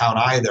everything into account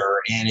either,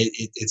 and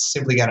it's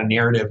simply got a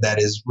narrative that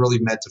is really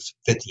meant to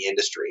fit the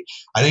industry.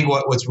 I think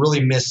what's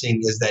really missing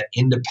is that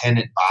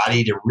independent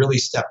body to really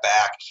step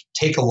back,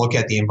 take a look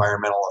at the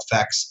environmental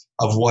effects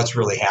of what's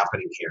really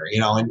happening here.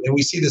 And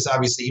we see this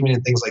obviously even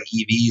in things like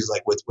EVs,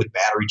 like with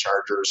battery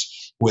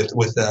chargers, with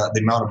the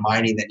amount of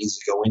mining that needs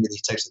to go into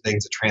these types of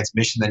things, the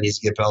transmission that needs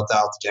to get built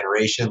out, the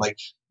generation, like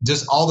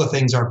just all the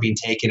things aren't being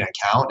taken into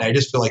account. And I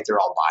just feel like they're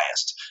all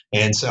biased.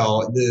 And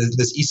so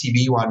this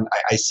ECB one,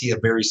 I see a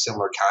very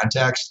similar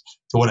context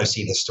to what I've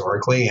seen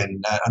historically.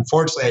 And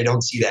unfortunately, I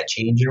don't see that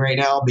changing right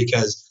now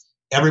because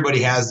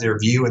everybody has their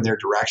view and their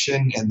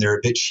direction, and they're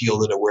a bit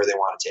shielded of where they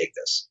want to take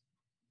this.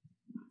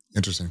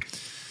 Interesting.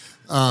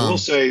 I will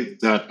say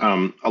that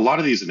a lot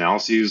of these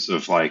analyses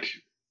of like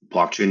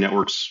blockchain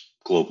networks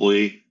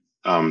globally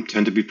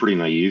tend to be pretty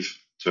naive,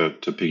 to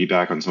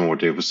piggyback on some of what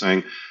Dave was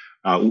saying.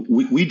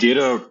 We did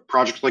a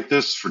project like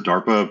this for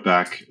DARPA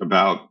back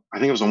about, I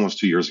think it was almost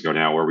 2 years ago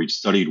now, where we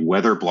studied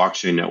whether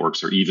blockchain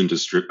networks are even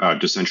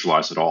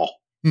decentralized at all.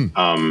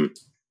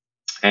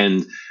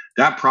 And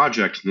that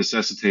project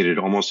necessitated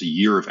almost a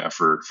year of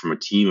effort from a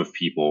team of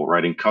people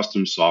writing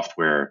custom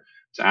software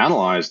to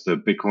analyze the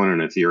Bitcoin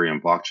and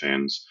Ethereum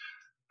blockchains,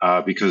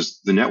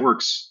 because the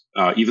networks,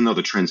 even though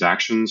the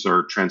transactions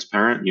are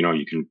transparent,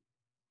 you can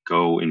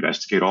go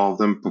investigate all of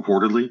them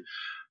purportedly.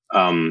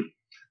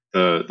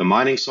 The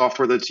mining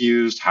software that's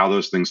used, how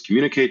those things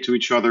communicate to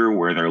each other,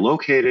 where they're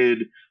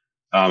located,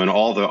 and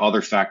all the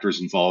other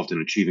factors involved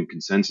in achieving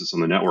consensus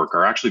on the network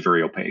are actually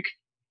very opaque.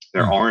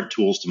 There aren't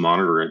tools to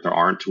monitor it. There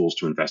aren't tools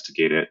to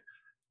investigate it.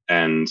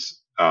 And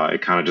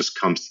it kind of just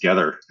comes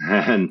together.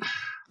 And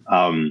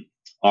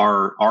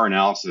our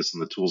analysis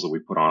and the tools that we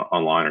put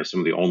online are some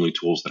of the only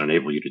tools that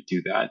enable you to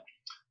do that.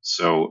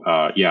 So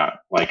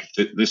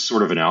this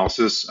sort of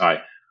analysis,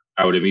 I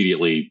would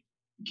immediately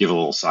give a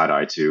little side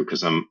eye to,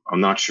 because I'm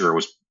not sure it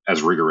was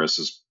as rigorous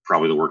as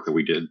probably the work that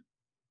we did.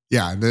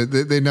 Yeah,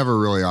 they never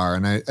really are.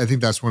 And I think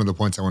that's one of the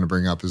points I want to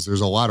bring up is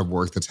there's a lot of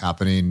work that's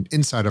happening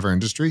inside of our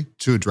industry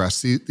to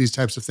address these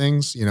types of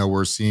things.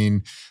 We're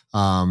seeing,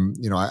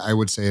 I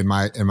would say in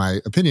my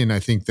opinion, I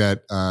think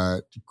that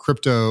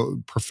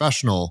crypto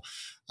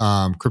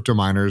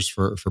miners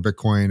for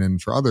Bitcoin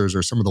and for others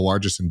are some of the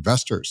largest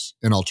investors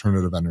in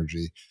alternative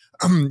energy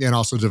and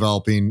also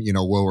developing,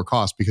 lower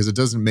cost, because it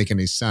doesn't make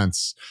any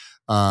sense.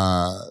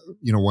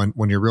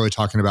 When you're really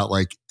talking about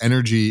like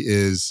energy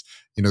is,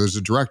 there's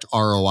a direct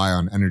ROI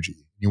on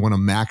energy. You want to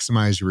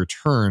maximize your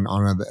return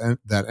on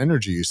that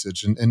energy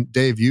usage. And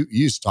Dave, you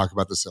used to talk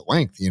about this at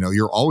length.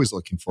 You're always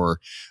looking for,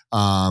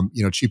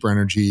 cheaper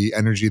energy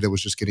that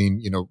was just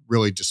getting,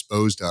 really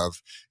disposed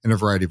of in a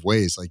variety of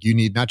ways. Like you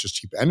need not just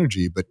cheap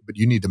energy, but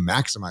you need to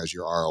maximize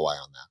your ROI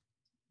on that.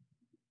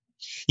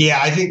 Yeah,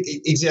 I think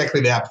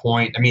exactly that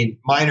point. I mean,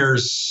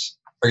 miners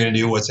are going to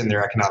do what's in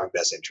their economic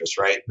best interest,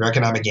 right? They're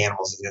economic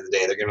animals at the end of the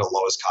day. They're going to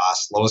lowest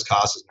cost. Lowest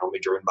cost is normally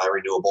driven by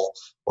renewable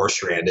or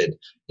stranded.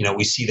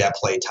 We see that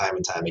play time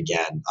and time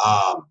again.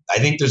 I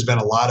think there's been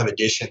a lot of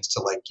additions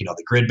to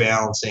the grid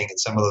balancing and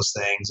some of those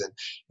things.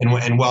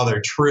 And while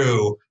they're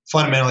true,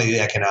 fundamentally the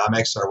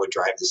economics are what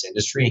drive this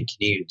industry and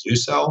continue to do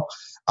so.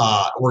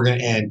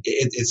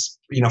 It's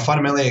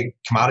fundamentally a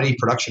commodity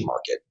production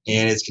market,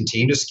 and it's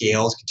continuing to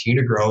scale, it's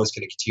continuing to grow, it's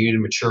going to continue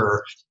to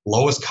mature.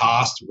 Lowest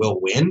cost will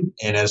win,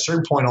 and at a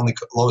certain point, only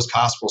lowest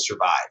cost will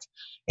survive.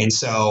 And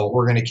so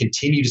we're going to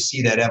continue to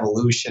see that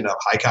evolution of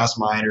high cost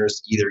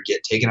miners either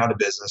get taken out of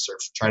business or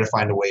try to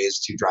find ways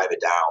to drive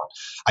it down.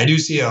 I do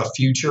see a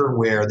future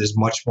where there's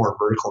much more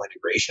vertical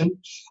integration,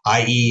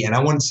 i.e., and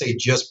I wouldn't say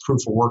just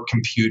proof of work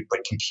compute,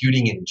 but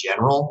computing in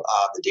general.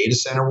 The data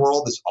center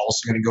world is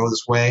also going to go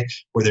this way,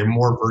 where they're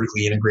more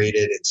vertically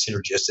integrated and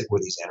synergistic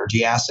with these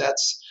energy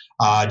assets.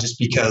 Just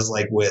because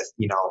what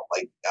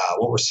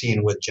we're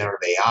seeing with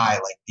generative AI,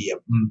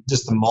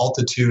 just the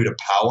multitude of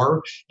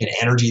power and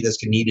energy that's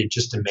needed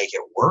just to make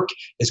it work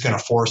is going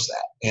to force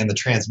that. And the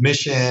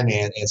transmission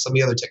and some of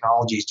the other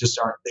technologies just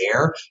aren't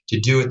there to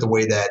do it the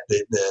way that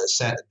the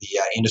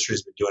industry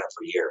has been doing it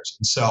for years.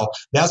 And so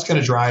that's going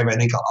to drive, I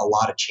think, a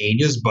lot of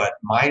changes. But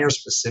miners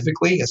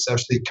specifically,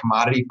 especially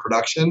commodity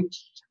production,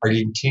 are going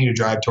to continue to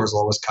drive towards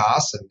lowest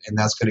costs, and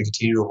that's going to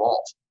continue to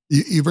evolve.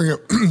 You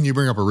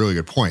bring up a really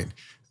good point.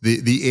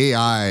 The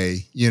AI,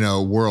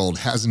 world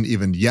hasn't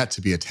even yet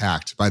to be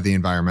attacked by the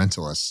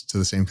environmentalists to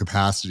the same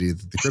capacity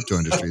that the crypto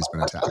industry has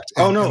been attacked.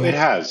 It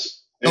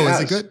has. Is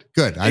it good?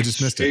 Good. I just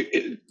missed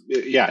it.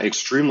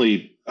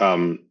 Extremely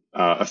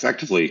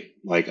effectively.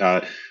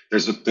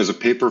 There's a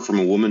paper from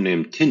a woman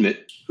named Tinmit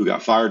who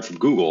got fired from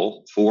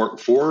Google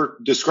for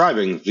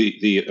describing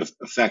the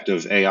effect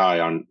of AI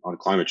on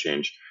climate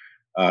change.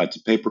 It's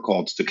a paper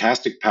called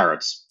Stochastic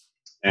Parrots,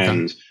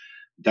 and okay.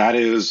 That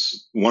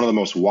is one of the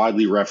most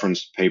widely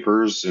referenced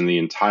papers in the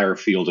entire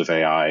field of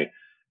AI.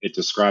 It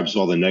describes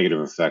all the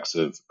negative effects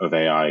of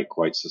AI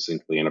quite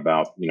succinctly in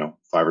about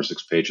 5 or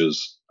 6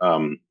 pages.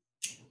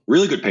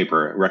 Really good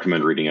paper. I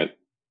recommend reading it.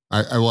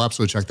 I will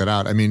absolutely check that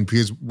out. I mean,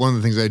 because one of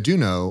the things I do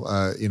know,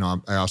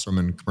 I also am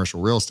in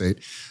commercial real estate,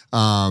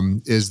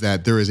 is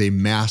that there is a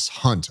mass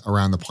hunt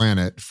around the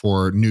planet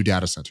for new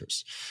data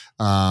centers.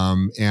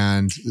 Right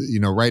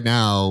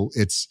now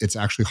it's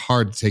actually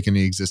hard to take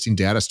any existing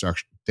data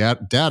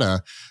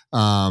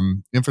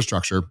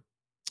infrastructure,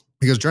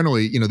 because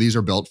generally, these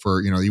are built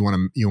for, you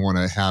want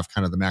to have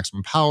kind of the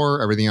maximum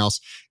power, everything else.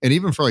 And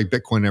even for like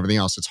Bitcoin and everything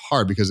else, it's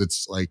hard because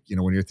it's like,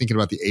 when you're thinking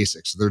about the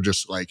ASICs, they're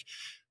just like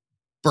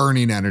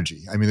burning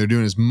energy. I mean, they're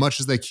doing as much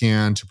as they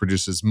can to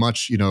produce as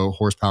much,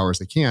 horsepower as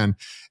they can.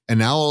 And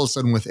now all of a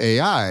sudden with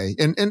AI,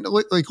 and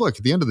look,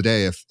 at the end of the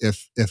day, if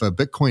a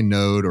Bitcoin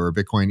node or a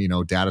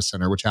Bitcoin, data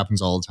center, which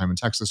happens all the time in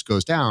Texas,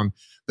 goes down,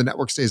 the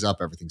network stays up,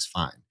 everything's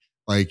fine.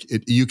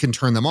 You can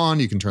turn them on,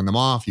 you can turn them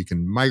off, you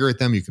can migrate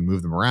them, you can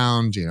move them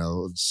around,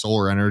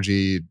 solar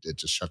energy, it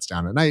just shuts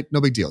down at night.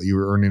 No big deal. You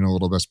were earning a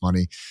little less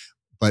money.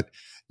 But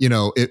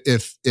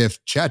if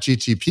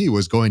ChatGPT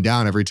was going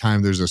down every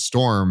time there's a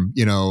storm,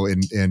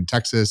 in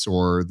Texas,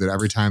 or that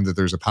every time that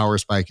there's a power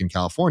spike in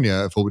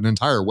California, if an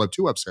entire Web2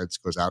 website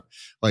goes out,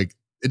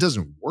 it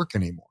doesn't work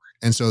anymore.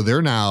 And so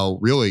they're now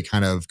really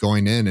kind of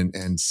going in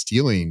and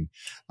stealing,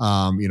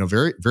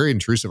 very, very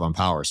intrusive on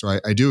power. So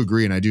I do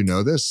agree, and I do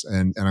know this,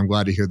 and I'm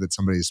glad to hear that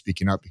somebody is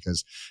speaking up,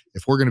 because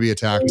if we're going to be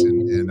attacked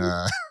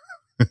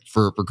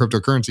for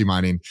cryptocurrency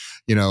mining,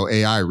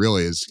 AI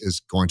really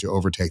is going to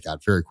overtake that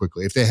very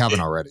quickly if they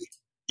haven't already.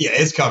 Yeah,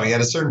 it's coming.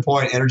 At a certain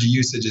point, energy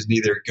usage is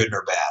neither good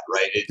nor bad,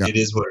 right? It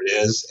is what it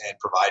is, and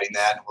providing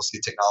that, and we'll see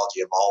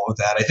technology evolve with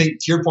that. I think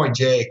to your point,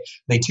 Jay, I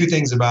think 2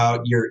 things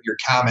about your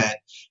comment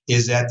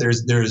is that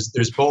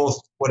there's both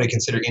what I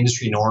consider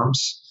industry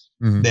norms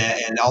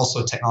and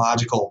also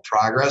technological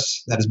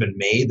progress that has been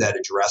made that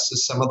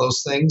addresses some of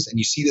those things. And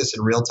you see this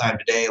in real time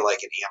today,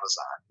 like in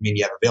Amazon. I mean,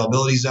 you have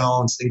availability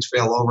zones, things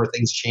fail over,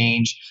 things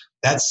change.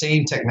 That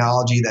same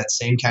technology, that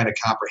same kind of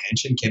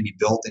comprehension can be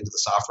built into the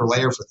software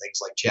layer for things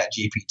like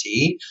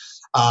ChatGPT.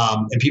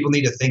 And people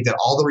need to think that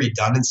all the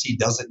redundancy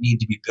doesn't need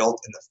to be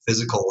built in the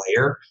physical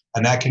layer.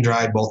 And that can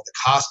drive both the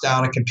cost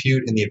down of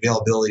compute and the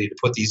availability to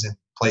put these in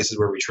places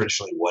where we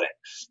traditionally wouldn't.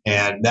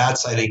 And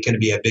that's, I think, going to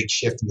be a big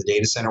shift in the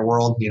data center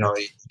world. You know,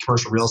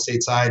 commercial real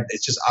estate side,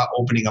 it's just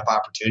opening up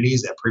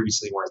opportunities that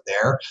previously weren't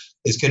there.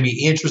 It's going to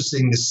be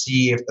interesting to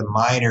see if the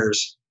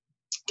miners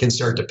can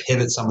start to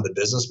pivot some of the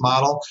business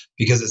model,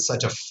 because it's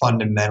such a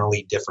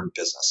fundamentally different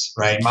business,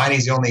 right? Mining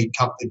is the only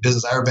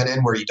business I've ever been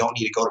in where you don't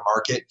need to go to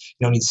market.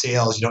 You don't need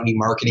sales. You don't need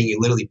marketing. You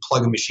literally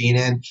plug a machine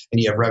in and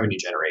you have revenue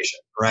generation,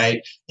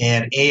 right?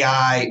 And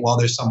AI, while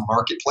there's some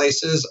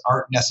marketplaces,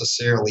 aren't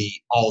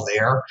necessarily all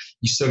there.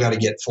 You still got to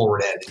get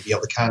forward end and be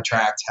able to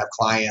contract, have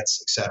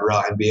clients, et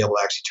cetera, and be able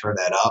to actually turn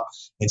that up.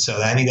 And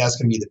so I think that's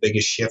going to be the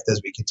biggest shift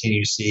as we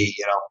continue to see,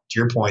 you know, to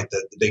your point,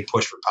 the big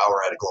push for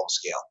power at a global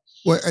scale.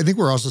 Well, I think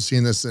we're also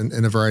seeing this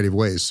in a variety of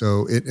ways.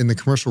 So in the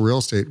commercial real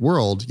estate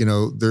world, you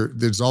know,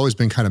 there's always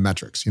been kind of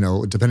metrics, you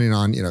know, depending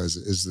on, you know,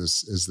 is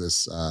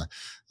this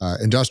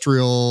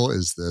industrial,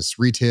 is this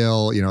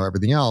retail, you know,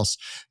 everything else.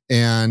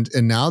 And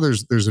now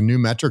there's a new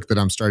metric that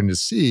I'm starting to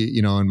see,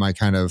 you know, in my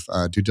kind of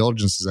due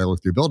diligence as I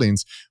look through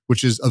buildings,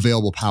 which is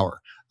available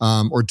power.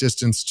 Or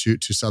distance to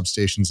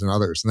substations and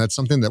others. And that's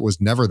something that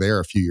was never there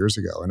a few years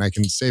ago. And I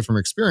can say from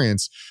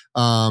experience,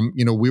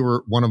 you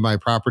know, one of my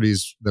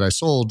properties that I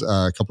sold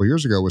a couple of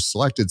years ago was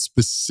selected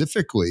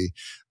specifically,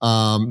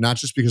 not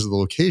just because of the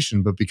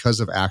location, but because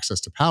of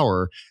access to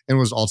power, and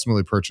was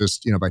ultimately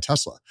purchased, you know, by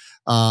Tesla.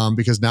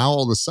 Because now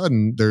all of a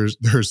sudden there's,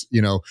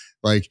 you know,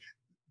 like,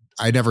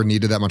 I never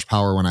needed that much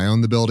power when I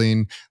owned the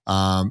building.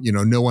 You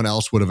know, no one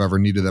else would have ever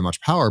needed that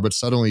much power, but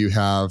suddenly you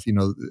have, you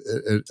know,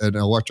 an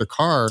electric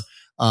car,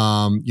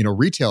 you know,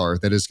 retailer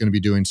that is going to be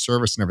doing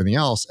service and everything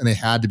else. And they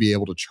had to be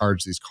able to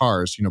charge these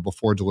cars, you know,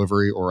 before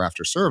delivery or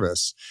after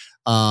service.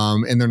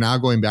 And they're now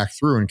going back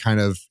through and kind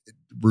of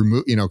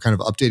kind of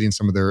updating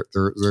some of their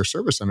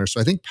service centers. So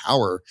I think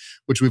power,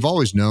 which we've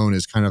always known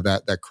is kind of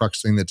that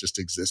crux thing that just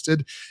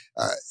existed,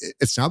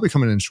 it's now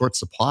becoming in short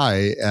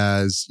supply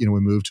as, you know, we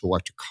move to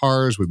electric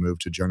cars, we move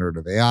to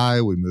generative AI,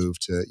 we move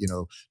to, you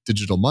know,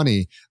 digital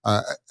money.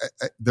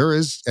 There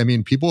is, I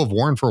mean, people have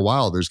warned for a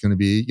while, there's going to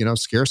be, you know,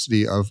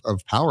 scarcity of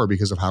power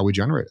because of how we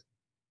generate it.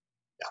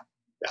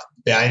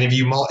 Yeah. And if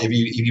you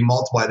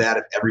multiply that,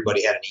 if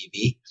everybody had an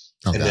EV,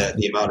 and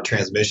the amount of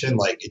transmission,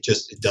 like it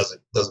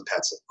doesn't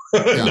pencil,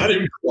 not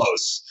even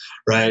close,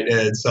 right?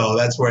 And so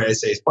that's where I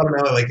say it's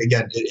fundamentally, like,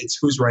 again, it's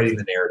who's writing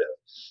the narrative.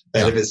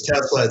 And if it's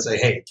Tesla, it's like,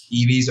 hey,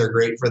 EVs are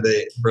great for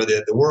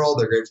the world,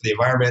 they're great for the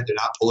environment, they're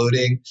not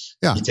polluting.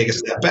 Yeah. You take a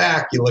step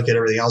back, you look at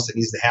everything else that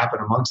needs to happen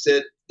amongst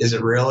it. Is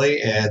it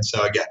really? And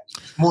so again,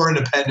 more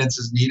independence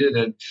is needed.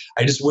 And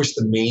I just wish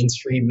the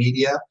mainstream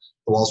media,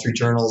 the Wall Street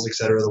Journals, et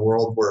cetera, of the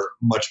world were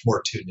much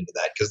more tuned into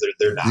that, because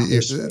they're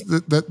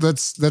not.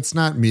 That's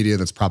not media.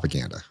 That's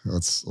propaganda.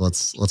 Let's call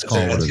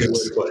it what it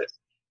is.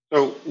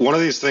 So one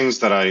of these things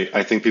that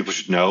I think people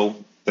should know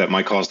that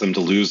might cause them to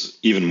lose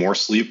even more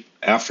sleep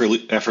after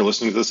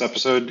listening to this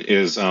episode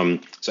is so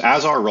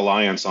as our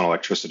reliance on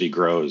electricity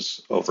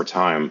grows over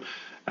time,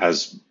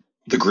 as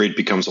the grid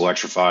becomes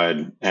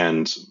electrified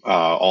and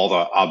all the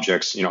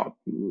objects, you know,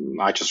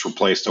 I just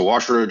replaced a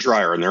washer and a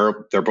dryer and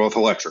they're both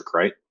electric,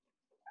 right?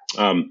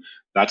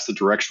 That's the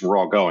direction we're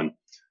all going.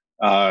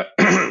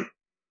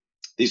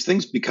 These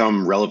things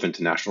become relevant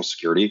to national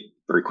security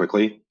very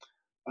quickly.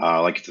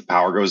 Like if the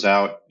power goes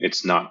out,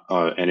 it's not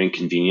an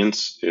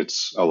inconvenience,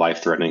 it's a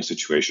life-threatening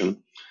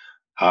situation.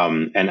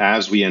 And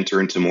as we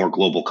enter into more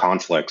global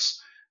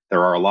conflicts,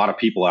 there are a lot of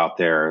people out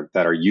there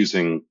that are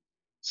using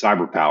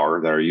cyber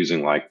power, that are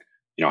using, like,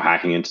 you know,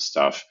 hacking into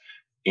stuff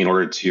in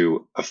order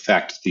to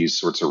affect these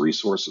sorts of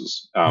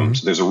resources. So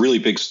there's a really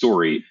big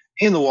story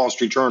in the Wall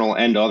Street Journal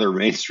and other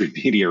mainstream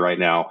media right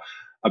now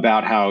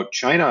about how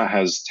China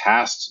has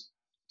tasked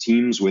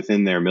teams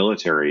within their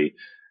military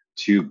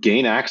to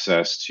gain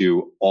access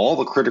to all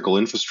the critical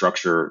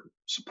infrastructure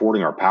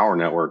supporting our power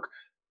network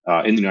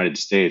in the United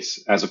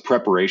States as a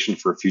preparation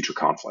for a future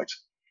conflict.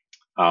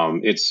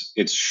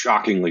 It's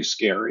shockingly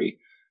scary,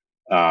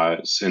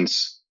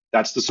 since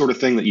that's the sort of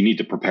thing that you need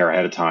to prepare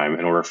ahead of time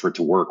in order for it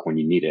to work when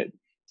you need it.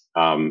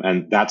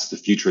 And that's the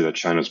future that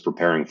China's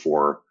preparing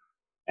for.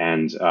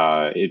 And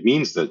it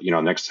means that, you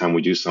know, next time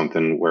we do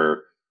something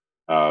where,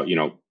 you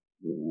know,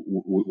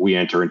 we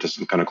enter into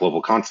some kind of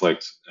global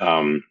conflict,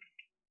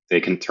 they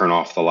can turn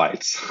off the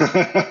lights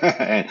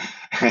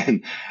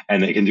and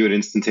they can do it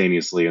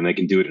instantaneously, and they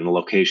can do it in a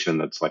location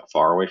that's like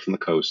far away from the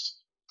coast.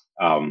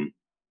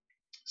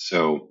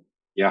 So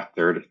yeah,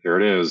 there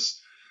it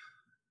is.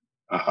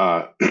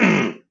 And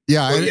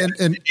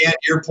to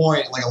your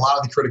point, like a lot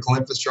of the critical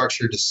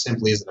infrastructure just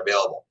simply isn't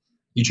available.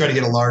 You try to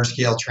get a large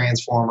scale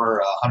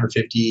transformer,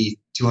 150,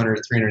 200,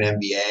 300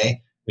 MVA,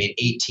 I mean,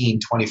 18,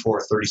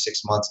 24,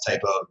 36 months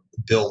type of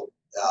build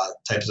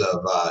types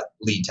of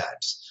lead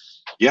times.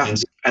 Yeah.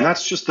 And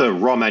that's just the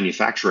raw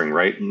manufacturing,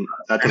 right? And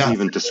that doesn't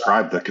even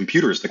describe the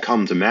computers that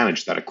come to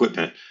manage that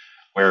equipment.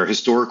 Where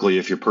historically,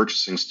 if you're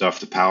purchasing stuff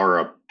to power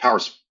a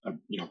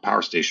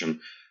power station,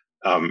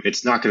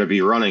 it's not going to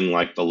be running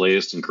like the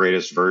latest and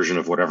greatest version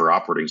of whatever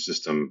operating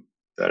system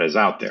that is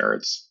out there.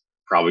 It's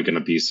probably going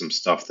to be some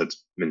stuff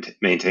that's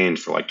maintained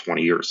for like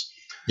 20 years.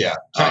 Yeah,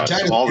 so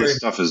all this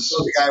stuff is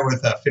the guy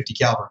with a 50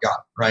 caliber gun,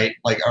 right?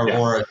 Like,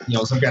 or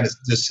some kind of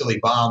just silly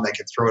bomb that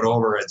can throw it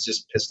over. And it's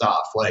just pissed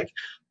off. Like,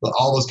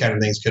 all those kind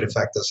of things could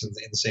affect us in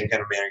the same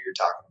kind of manner you're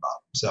talking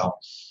about. So,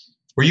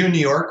 were you in New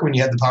York when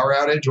you had the power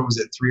outage? What was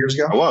it, 3 years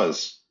ago? I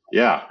was.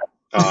 Yeah,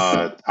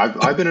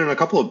 I've been in a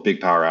couple of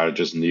big power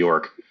outages in New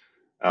York.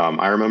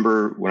 I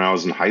remember when I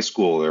was in high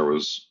school, there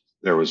was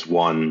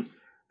one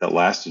that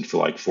lasted for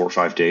like 4 or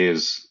 5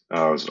 days. It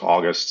was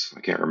August.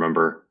 I can't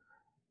remember.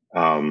 It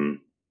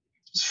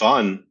was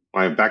fun.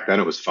 Back then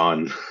it was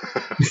fun.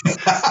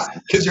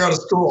 Because you're out of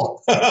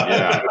school.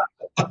 Yeah.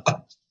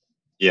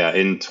 Yeah.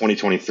 In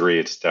 2023,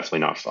 it's definitely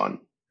not fun.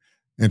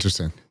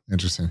 Interesting.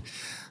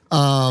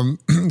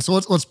 So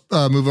let's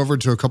move over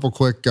to a couple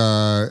quick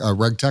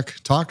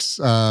RegTech talks.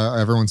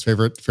 Everyone's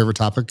favorite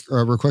topic,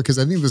 real quick, because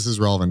I think this is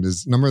relevant.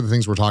 Is a number of the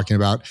things we're talking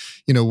about.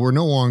 We're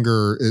no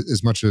longer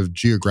as much of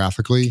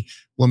geographically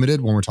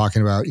limited when we're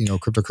talking about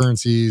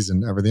cryptocurrencies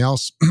and everything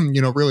else.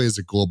 It really is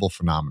a global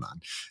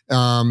phenomenon.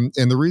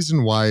 And the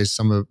reason why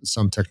some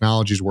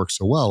technologies work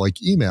so well,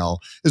 like email,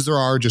 is there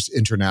are just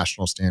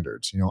international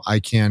standards.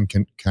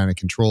 ICANN kind of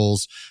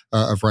controls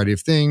a variety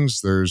of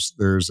things. There's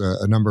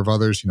a number of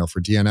others,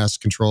 for DNS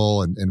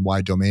control and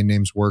why domain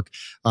names work.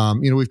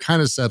 We've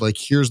kind of said, like,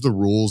 here's the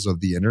rules of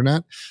the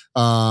internet.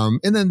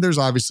 And then there's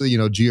obviously,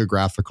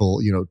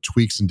 geographical,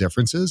 tweaks and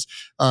differences.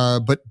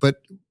 But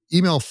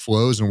email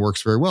flows and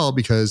works very well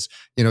because,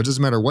 it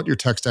doesn't matter what your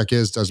tech stack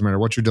is, doesn't matter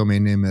what your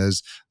domain name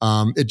is.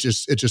 It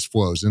just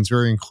flows, and it's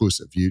very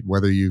inclusive.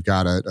 Whether you've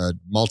got a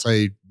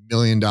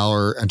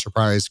multi-million-dollar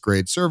enterprise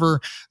grade server,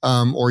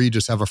 or you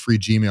just have a free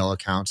Gmail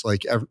account,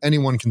 like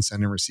anyone can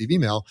send and receive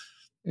email.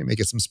 You may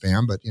get some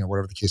spam, but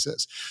whatever the case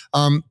is.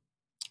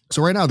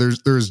 So right now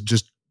there's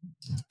just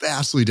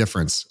vastly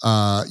different,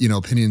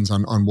 opinions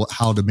on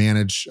how to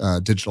manage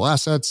digital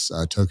assets,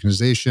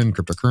 tokenization,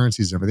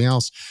 cryptocurrencies, and everything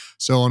else.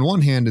 So on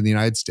one hand, in the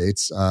United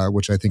States,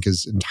 which I think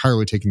is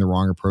entirely taking the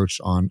wrong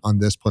approach on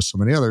this, plus so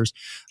many others,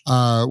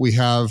 we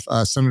have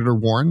Senator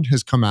Warren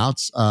has come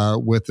out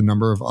with a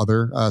number of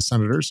other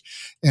senators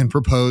and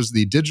proposed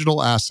the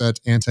Digital Asset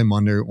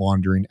Anti-Money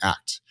Laundering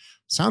Act.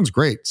 Sounds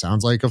great.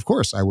 Sounds like, of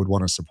course, I would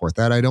want to support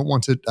that. I don't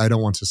want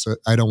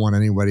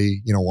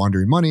anybody,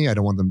 laundering money. I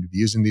don't want them to be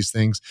using these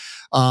things,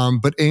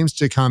 but aims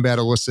to combat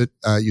illicit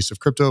use of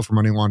crypto for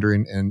money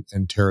laundering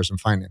and terrorism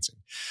financing.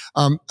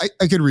 I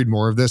could read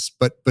more of this,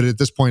 but at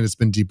this point, it's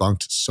been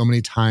debunked so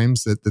many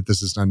times that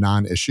this is a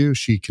non-issue.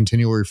 She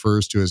continually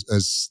refers to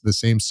as the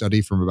same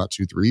study from about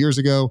 2-3 years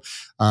ago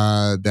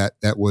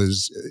that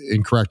was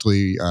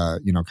incorrectly,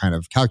 kind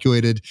of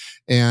calculated,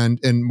 and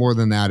more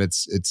than that,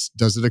 it's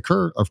does it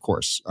occur? Of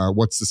course.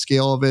 What's the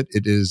scale of it?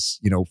 It is,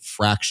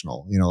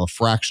 fractional, a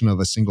fraction of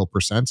a single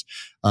percent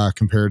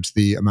compared to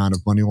the amount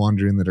of money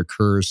laundering that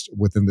occurs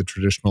within the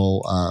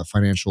traditional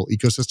financial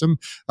ecosystem,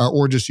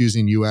 or just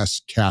using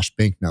U.S. cash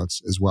banknotes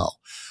as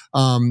well.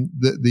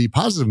 The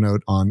positive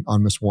note on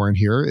Ms. Warren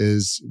here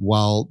is,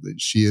 while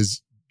she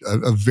is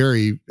a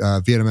very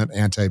vehement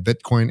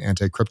anti-Bitcoin,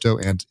 anti-crypto,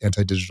 and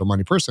anti-digital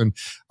money person,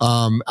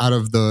 out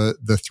of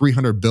the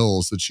 300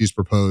 bills that she's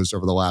proposed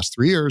over the last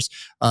 3 years,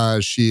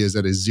 she is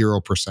at a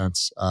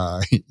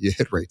 0%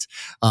 hit rate.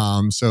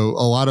 So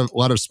a lot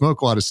of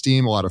smoke, a lot of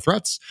steam, a lot of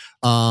threats.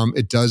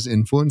 It does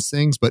influence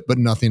things, but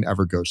nothing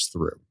ever goes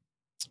through.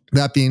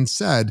 That being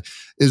said,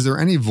 is there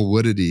any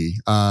validity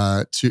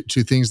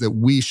to things that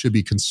we should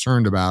be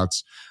concerned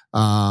about,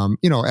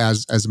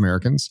 as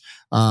Americans,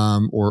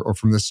 or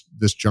from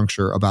this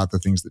juncture about the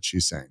things that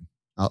she's saying?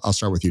 I'll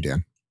start with you,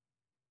 Dan.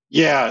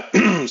 Yeah,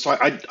 so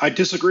I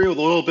disagree with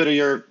a little bit of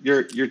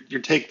your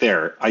take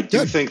there. I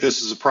do think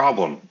this is a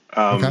problem.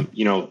 Okay.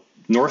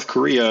 North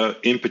Korea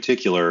in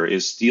particular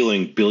is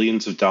stealing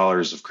billions of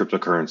dollars of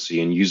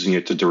cryptocurrency and using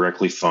it to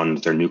directly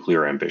fund their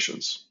nuclear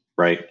ambitions.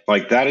 Right,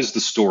 like that is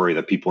the story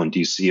that people in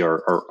DC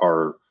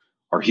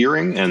are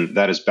hearing, and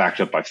that is backed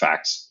up by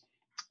facts.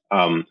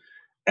 And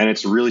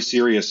it's a really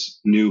serious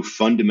new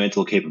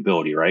fundamental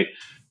capability, right?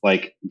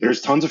 Like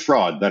there's tons of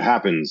fraud that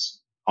happens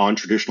on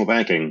traditional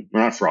banking, or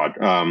not fraud,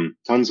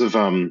 tons of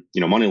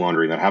money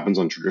laundering that happens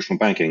on traditional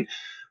banking,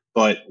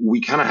 but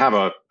we kind of have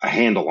a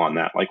handle on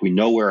that. Like we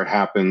know where it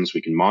happens,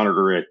 we can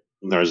monitor it.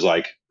 And there's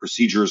like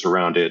procedures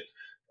around it.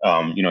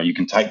 You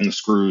can tighten the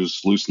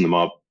screws, loosen them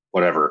up,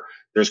 whatever.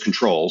 There's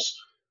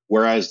controls.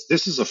 Whereas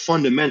this is a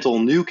fundamental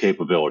new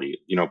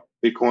capability.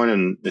 Bitcoin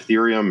and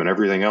Ethereum and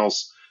everything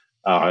else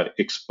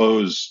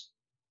expose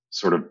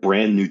sort of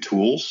brand new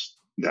tools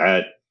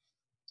that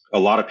a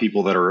lot of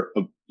people that are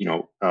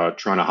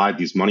trying to hide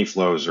these money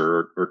flows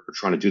or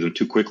trying to do them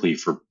too quickly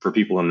for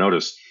people to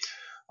notice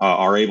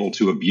are able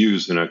to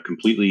abuse in a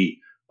completely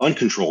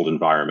uncontrolled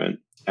environment.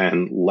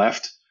 and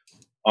left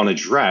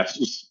unaddressed,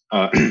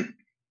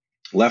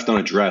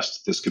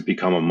 this could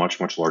become a much,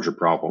 much larger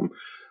problem.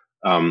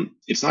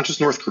 It's not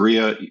just North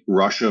Korea.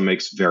 Russia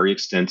makes very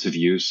extensive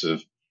use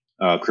of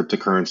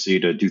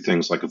cryptocurrency to do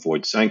things like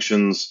avoid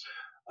sanctions.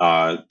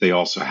 They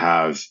also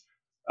have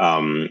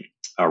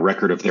a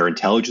record of their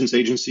intelligence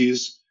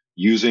agencies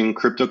using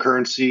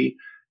cryptocurrency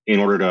in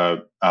order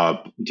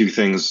to do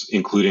things,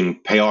 including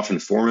pay off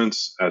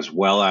informants, as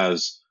well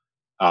as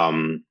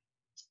the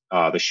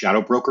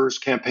Shadow Brokers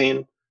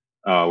campaign,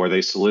 where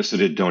they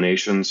solicited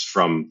donations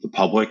from the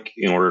public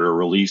in order to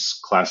release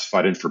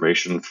classified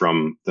information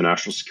from the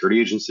National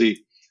Security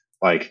Agency.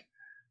 Like,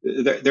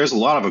 there's a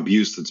lot of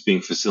abuse that's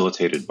being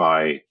facilitated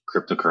by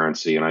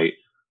cryptocurrency, and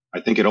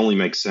I think it only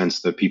makes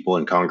sense that people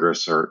in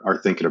Congress are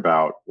thinking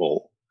about,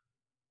 well,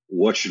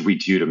 what should we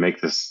do to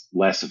make this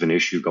less of an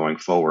issue going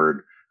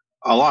forward?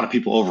 A lot of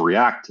people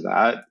overreact to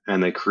that,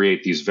 and they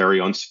create these very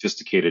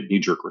unsophisticated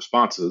knee-jerk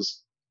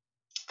responses.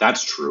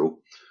 That's true.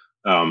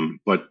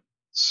 But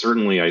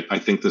certainly, I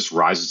think this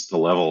rises to the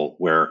level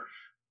where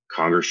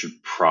Congress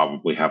should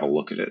probably have a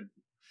look at it.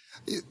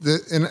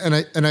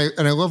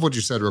 I love what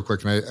you said real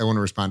quick, and I want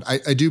to respond.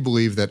 I do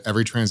believe that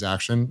every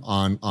transaction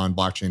on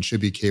blockchain should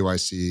be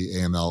KYC,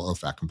 AML,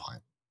 OFAC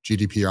compliant,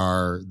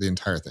 GDPR, the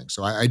entire thing.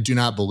 So I do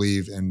not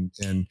believe in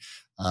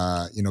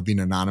being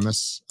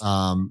anonymous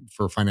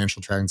for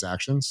financial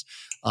transactions,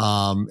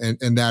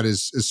 and that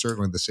is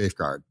certainly the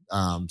safeguard.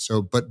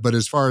 But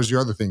as far as your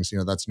other things,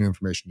 that's new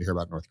information to hear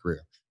about North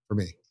Korea for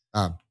me.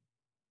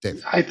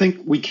 Dave. I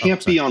think we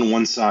can't be on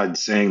one side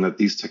saying that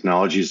these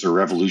technologies are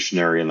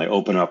revolutionary and they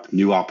open up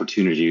new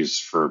opportunities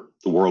for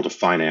the world of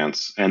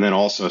finance, and then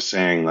also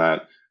saying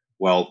that,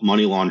 well,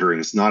 money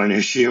laundering is not an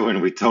issue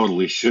and we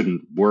totally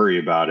shouldn't worry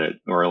about it,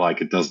 or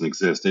like it doesn't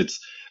exist.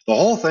 The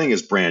whole thing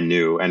is brand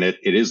new, and it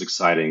is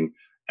exciting,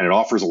 and it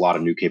offers a lot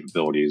of new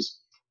capabilities,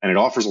 and it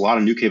offers a lot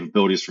of new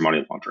capabilities for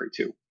money laundering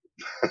too.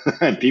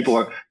 And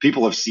people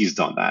have seized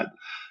on that.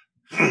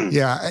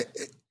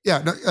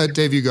 Yeah. No,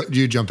 Dave,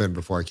 you jump in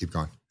before I keep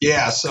going.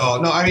 Yeah.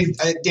 So, no, I mean,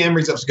 Dan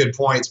brings up some good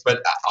points,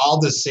 but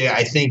I'll just say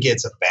I think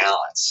it's a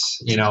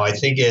balance. I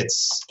think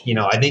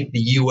the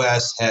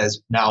U.S. has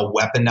now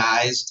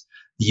weaponized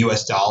the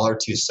U.S. dollar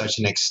to such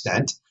an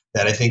extent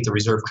that I think the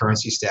reserve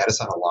currency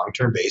status on a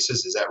long-term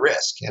basis is at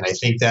risk. And I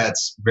think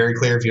that's very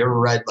clear. If you ever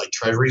read like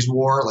Treasury's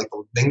War, like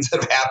the things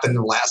that have happened in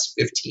the last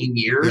 15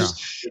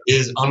 years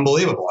is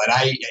unbelievable.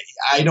 And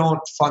I don't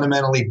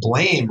fundamentally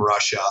blame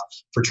Russia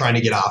for trying to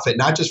get off it,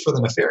 not just for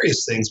the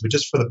nefarious things, but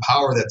just for the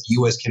power that the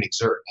U.S. can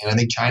exert. And I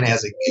think China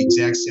has an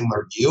exact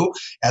similar view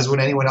as when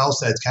anyone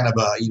else that's kind of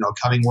a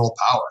coming world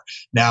power.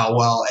 Now,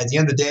 well, at the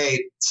end of the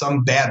day,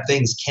 some bad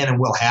things can and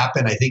will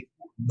happen. I think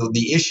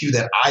the issue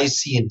that I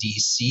see in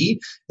DC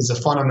is a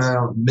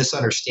fundamental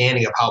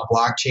misunderstanding of how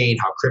blockchain,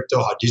 how crypto,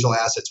 how digital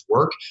assets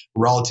work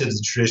relative to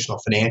the traditional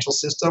financial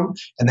system.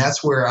 And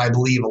that's where I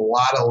believe a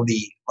lot of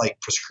the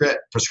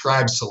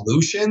prescribed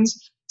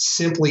solutions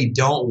simply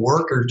don't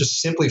work, or just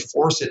simply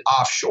force it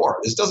offshore.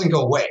 This doesn't go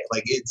away.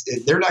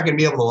 They're not going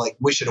to be able to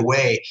wish it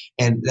away,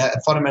 and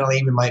that fundamentally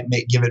even might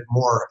give it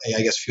more,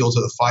 fuel to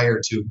the fire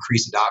to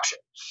increase adoption.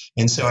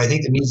 And so I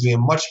think there needs to be a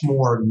much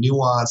more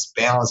nuanced,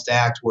 balanced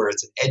act where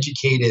it's an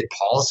educated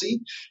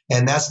policy,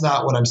 and that's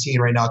not what I'm seeing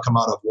right now come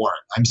out of Warren.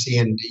 I'm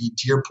seeing,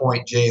 to your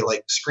point, Jay,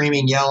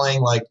 screaming,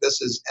 yelling,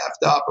 this is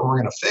effed up and we're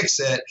going to fix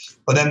it.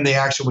 But then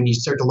when you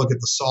start to look at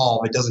the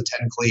solve, it doesn't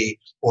technically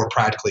or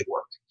practically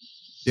work.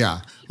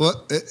 Yeah.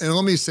 Well, and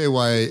let me say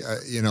why,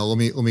 let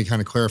me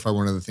kind of clarify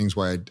one of the things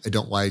why I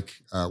don't like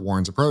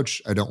Warren's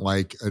approach. I don't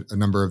like a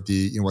number of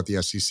what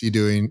the SEC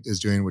is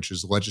doing, which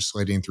is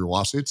legislating through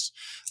lawsuits.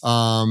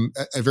 I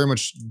very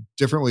much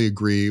differently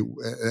agree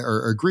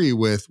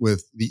with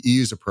the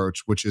EU's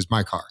approach, which is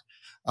my car.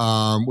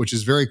 Which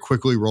is very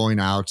quickly rolling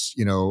out,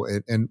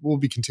 and we'll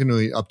be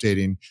continually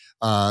updating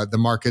the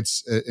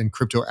markets and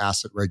crypto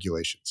asset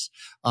regulations.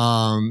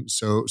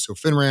 So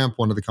FinRamp,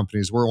 one of the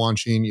companies we're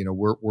launching,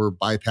 we're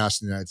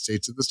bypassing the United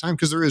States at this time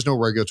because there is no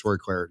regulatory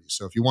clarity.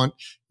 So if you want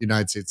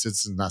United States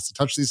citizens not to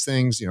touch these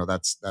things,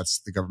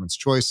 that's the government's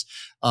choice.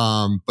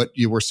 But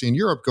we're seeing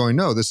Europe going,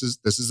 no, this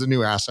is a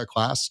new asset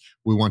class.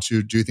 We want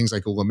to do things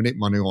like eliminate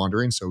money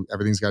laundering. So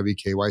everything's got to be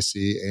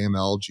KYC,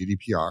 AML,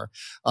 GDPR.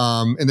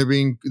 And they're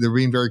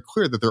being very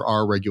clear that there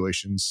are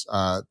regulations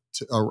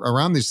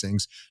around these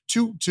things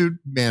to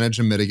manage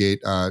and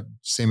mitigate,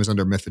 same as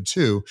under MiFID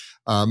II,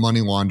 money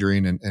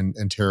laundering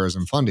and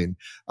terrorism funding.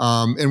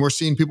 And we're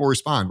seeing people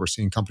respond. We're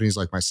seeing companies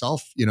like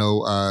myself,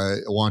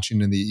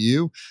 launching in the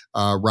EU.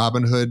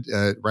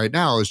 Robinhood right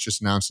now is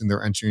just announcing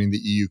they're entering the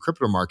EU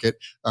crypto market,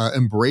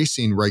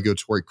 embracing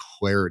regulatory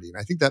clarity. And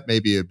I think that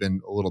maybe have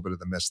been a little bit of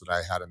the miss that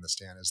I had in this,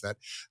 Dan, is that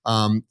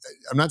I'm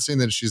not saying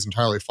that she's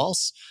entirely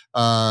false.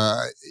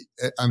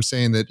 I'm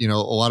saying that, a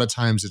lot of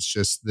times it's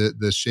just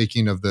the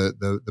shaking of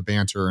the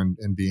banter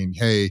and being,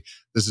 hey,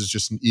 this is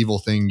just an evil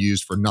thing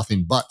used for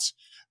nothing but.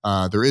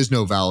 There is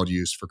no valid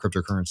use for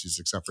cryptocurrencies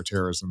except for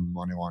terrorism and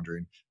money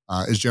laundering,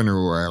 is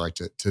generally where I like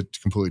to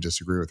completely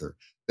disagree with her.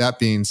 That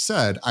being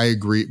said, I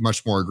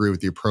much more agree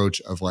with the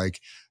approach of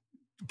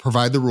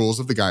provide the rules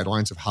of the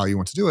guidelines of how you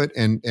want to do it,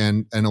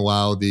 and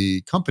allow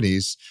the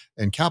companies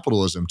and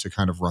capitalism to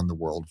kind of run the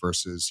world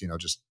versus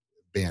just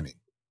banning.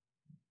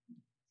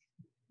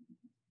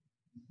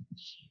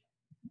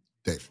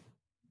 Dave,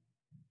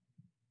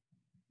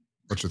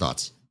 what's your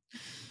thoughts?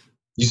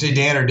 You say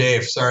Dan or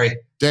Dave? Sorry,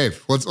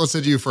 Dave. Let's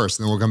say to you first,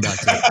 and then we'll come back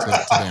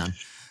to Dan.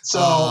 So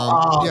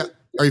yeah,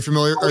 are you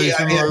familiar? Are you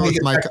familiar with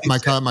my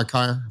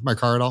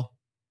car at all?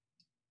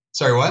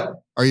 Sorry,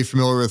 what? Are you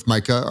familiar with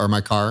Mica or my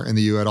car in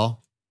the EU at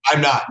all?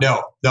 I'm not.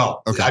 No.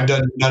 Okay. I've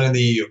done none in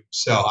the EU,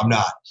 so I'm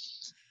not.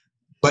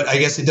 But I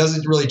guess it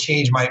doesn't really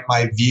change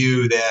my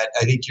view that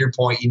I think to your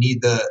point, you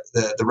need the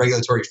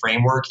regulatory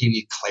framework. You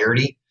need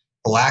clarity.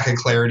 The lack of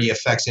clarity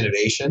affects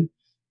innovation.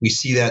 We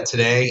see that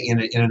today in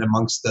and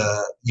amongst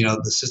the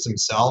system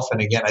itself.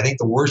 And again, I think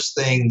the worst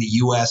thing the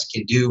U.S.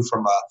 can do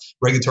from a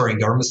regulatory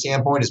and government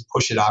standpoint is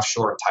push it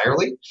offshore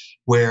entirely,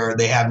 where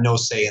they have no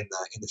say in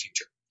the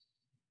future.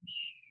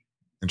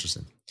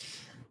 Interesting.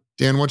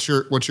 Dan, what's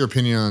your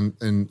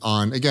opinion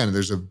on again?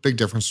 There's a big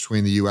difference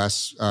between the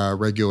U.S.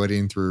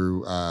 Regulating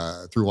through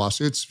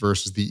lawsuits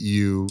versus the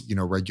EU,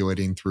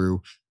 regulating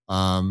through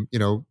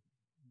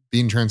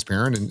being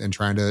transparent and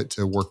trying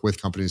to work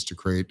with companies to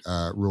create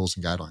rules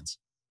and guidelines.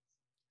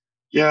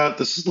 Yeah,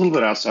 this is a little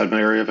bit outside my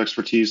area of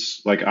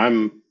expertise. Like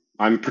I'm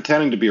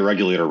pretending to be a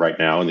regulator right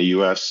now in the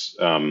U.S.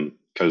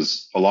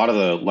 Because a lot of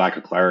the lack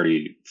of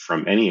clarity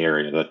from any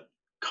area that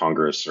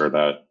Congress or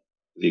that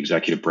the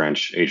executive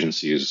branch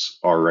agencies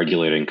are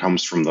regulating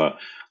comes from the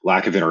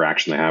lack of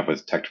interaction they have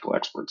with technical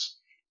experts.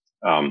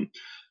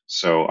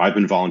 So I've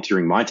been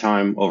volunteering my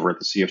time over at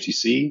the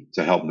CFTC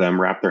to help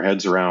them wrap their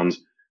heads around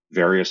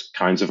various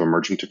kinds of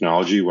emerging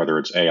technology, whether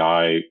it's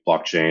AI,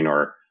 blockchain,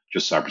 or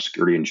just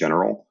cybersecurity in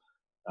general.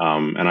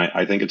 And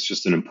I think it's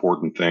just an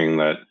important thing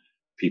that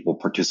people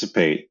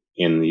participate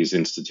in these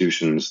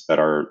institutions that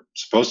are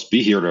supposed to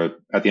be here to,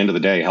 at the end of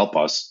the day, help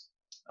us.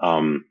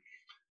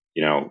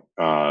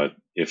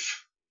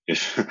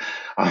 If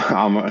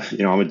I'm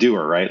a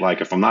doer, right?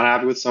 Like if I'm not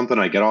happy with something,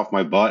 I get off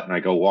my butt and I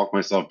go walk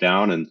myself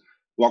down to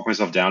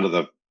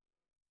the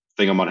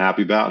thing I'm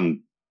unhappy about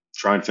and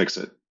try and fix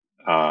it.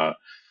 I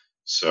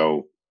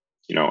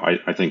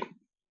think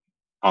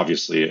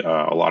obviously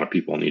a lot of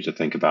people need to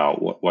think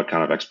about what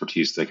kind of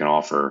expertise they can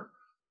offer,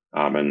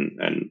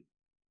 and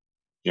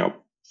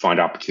find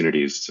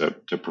opportunities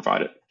to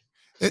provide it.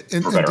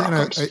 And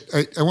Dan,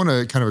 I want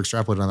to kind of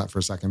extrapolate on that for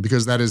a second,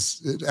 because that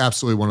is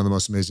absolutely one of the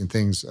most amazing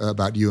things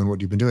about you and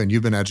what you've been doing.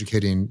 You've been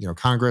educating,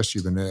 Congress.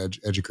 You've been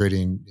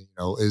educating,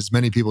 as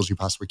many people as you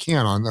possibly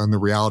can on the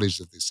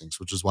realities of these things,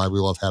 which is why we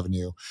love having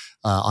you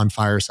on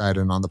Fireside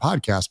and on the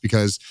podcast,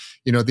 because,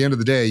 at the end of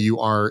the day, you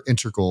are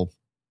integral,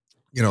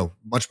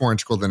 much more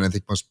integral than I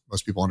think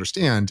most people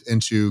understand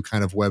into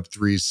kind of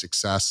Web3's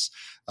success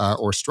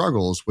or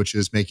struggles, which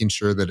is making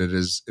sure that it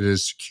is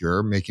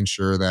secure, making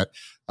sure that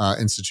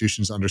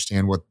institutions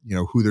understand what,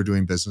 who they're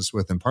doing business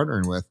with and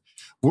partnering with.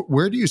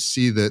 Where do you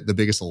see the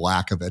biggest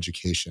lack of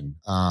education,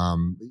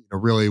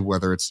 really,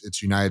 whether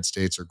it's United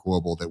States or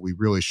global, that we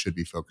really should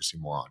be focusing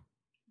more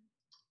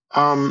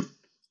on?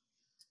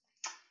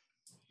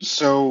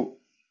 So,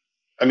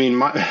 I mean,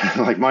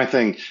 my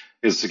thing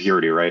is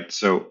security, right?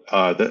 So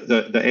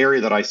the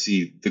area that I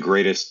see the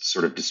greatest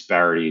sort of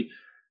disparity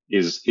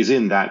is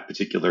in that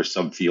particular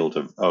subfield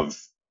of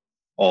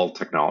all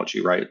technology,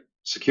 right?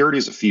 Security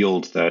is a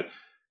field that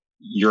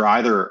you're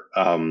either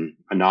a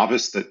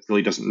novice that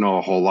really doesn't know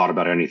a whole lot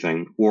about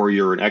anything, or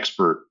you're an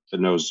expert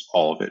that knows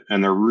all of it.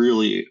 And there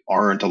really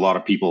aren't a lot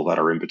of people that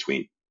are in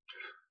between.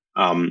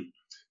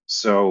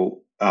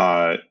 So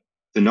the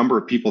number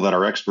of people that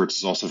are experts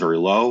is also very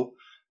low,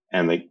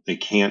 and they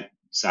can't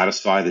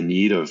satisfy the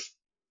need of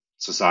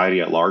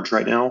society at large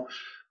right now.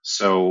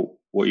 So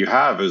what you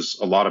have is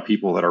a lot of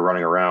people that are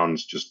running around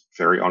just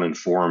very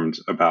uninformed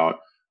about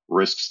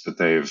risks that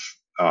they've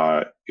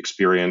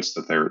experienced,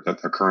 that they're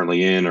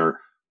currently in, or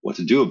what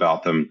to do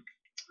about them,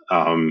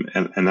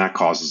 and that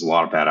causes a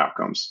lot of bad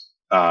outcomes.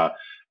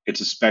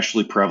 It's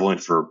especially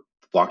prevalent for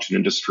the blockchain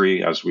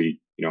industry, as we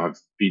have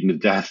beaten to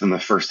death in the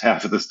first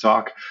half of this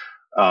talk.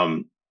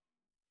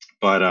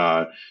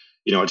 But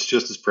it's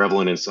just as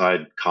prevalent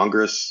inside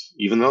Congress,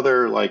 even though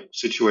they're like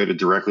situated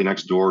directly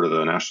next door to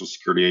the National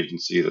Security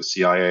Agency, the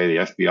CIA,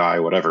 the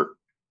FBI, whatever.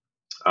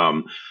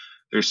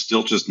 There's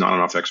still just not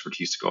enough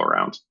expertise to go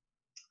around.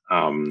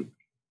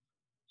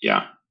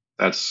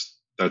 That's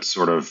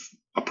sort of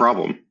a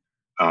problem.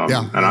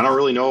 And I don't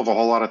really know of a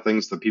whole lot of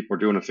things that people are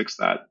doing to fix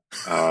that.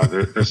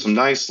 There's some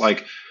nice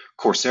like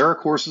Coursera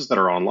courses that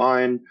are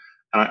online.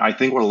 And I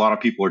think what a lot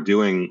of people are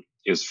doing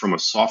is, from a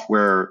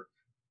software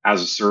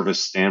as a service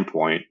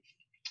standpoint,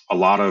 a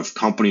lot of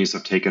companies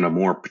have taken a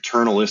more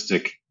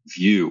paternalistic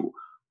view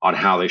on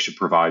how they should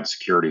provide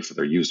security for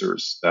their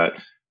users, that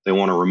they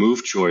want to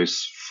remove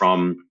choice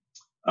from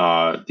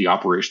the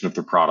operation of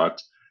their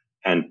product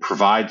and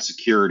provide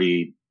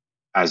security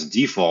as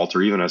default,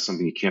 or even as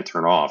something you can't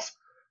turn off,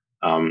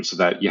 so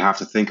that you have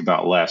to think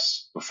about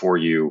less before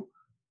you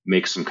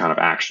make some kind of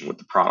action with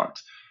the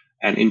product.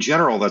 And in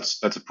general,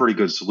 that's a pretty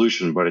good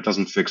solution, but it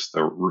doesn't fix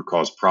the root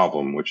cause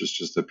problem, which is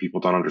just that people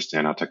don't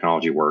understand how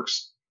technology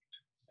works,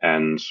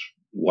 and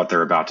what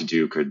they're about to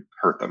do could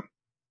hurt them.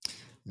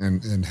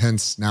 And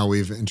hence now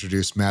we've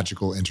introduced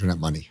magical internet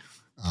money.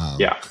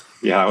 Yeah,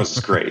 that was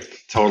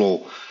great.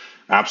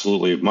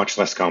 Absolutely much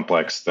less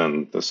complex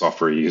than the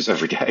software you use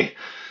every day.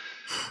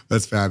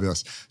 That's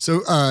fabulous.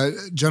 So,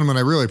 gentlemen, I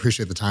really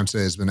appreciate the time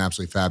today. It's been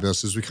absolutely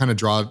fabulous. As we kind of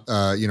draw,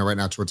 right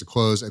now towards a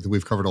close, I think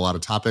we've covered a lot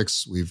of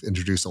topics. We've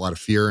introduced a lot of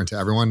fear into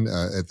everyone.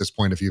 At this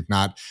point, if you've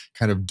not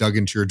kind of dug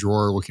into your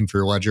drawer, looking for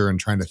your ledger and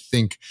trying to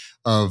think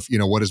of,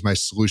 what is my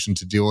solution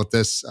to deal with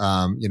this,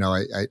 I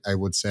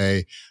would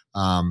say,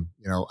 I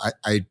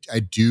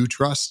do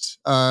trust,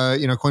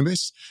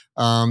 Coinbase,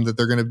 that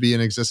they're going to be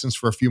in existence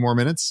for a few more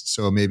minutes.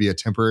 So maybe a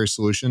temporary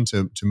solution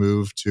to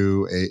move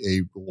to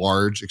a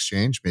large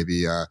exchange,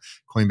 maybe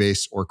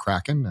Coinbase or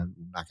Kraken. I'm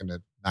not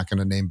going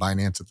to name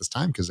Binance at this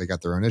time because they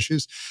got their own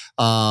issues.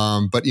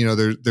 But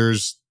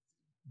there's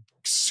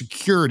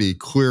security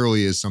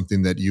clearly is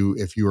something that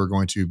if you are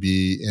going to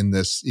be in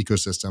this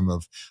ecosystem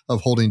of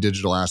holding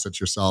digital assets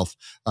yourself,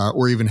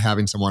 or even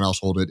having someone else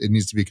hold it, it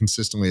needs to be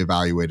consistently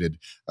evaluated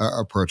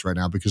approach right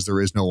now, because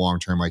there is no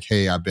long-term, like,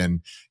 hey, I've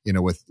been,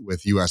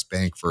 with US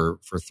Bank for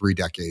 3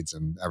 decades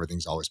and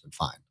everything's always been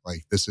fine.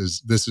 Like this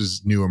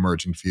is new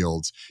emerging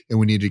fields, and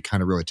we need to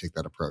kind of really take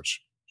that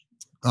approach.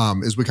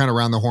 As we kind of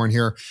round the horn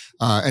here,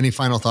 any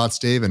final thoughts,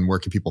 Dave, and where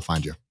can people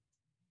find you?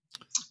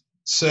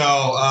 So,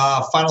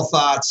 final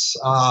thoughts.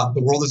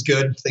 The world is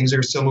good. Things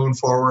are still moving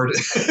forward.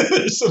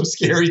 There's some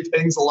scary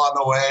things along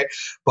the way,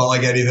 but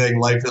like anything,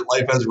 life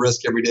has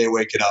risk every day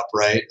waking up,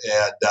 right?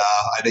 And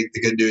I think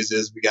the good news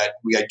is we got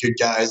good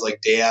guys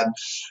like Dan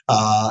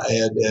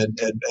and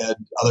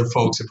other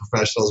folks and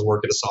professionals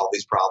working to solve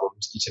these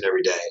problems each and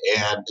every day.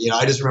 And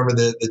I just remember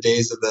the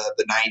days of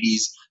the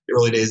 90s, the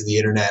early days of the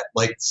internet,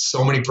 like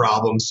so many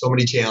problems, so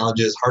many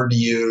challenges, hard to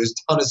use,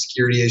 ton of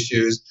security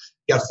issues.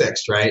 Got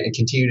fixed, right, and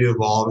continue to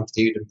evolve and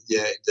continue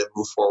to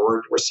move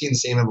forward. We're seeing the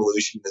same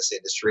evolution in this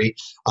industry.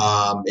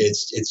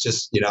 It's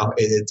just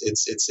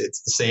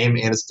it's the same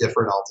and it's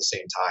different all at the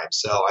same time.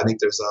 So I think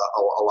there's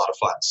a lot of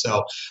fun.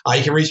 So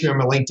you can reach me on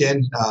my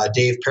LinkedIn,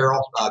 Dave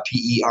Perrill,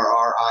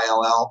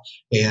 Perrill,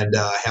 and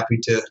happy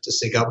to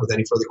sync up with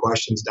any further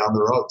questions down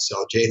the road.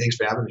 So Jay, thanks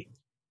for having me.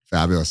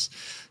 Fabulous.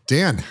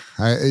 Dan,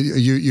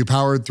 you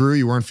powered through.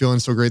 You weren't feeling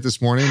so great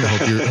this morning.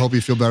 I hope you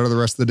feel better the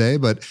rest of the day.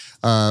 But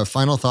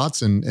final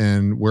thoughts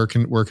and where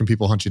can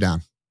people hunt you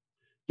down?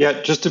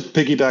 Yeah, just to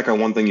piggyback on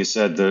one thing you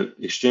said, the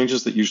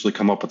exchanges that usually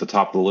come up at the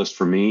top of the list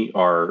for me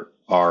are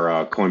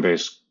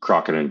Coinbase,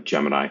 Kraken, and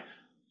Gemini.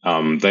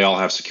 They all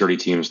have security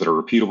teams that are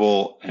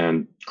reputable,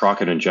 and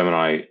Kraken and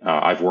Gemini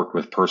I've worked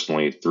with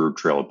personally through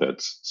Trail of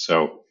Bits.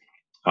 So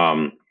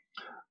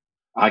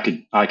I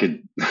could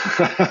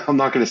I'm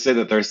not going to say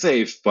that they're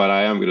safe, but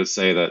I am going to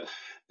say that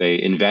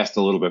they invest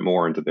a little bit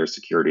more into their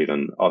security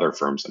than other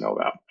firms I know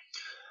about.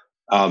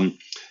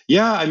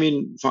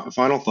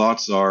 Final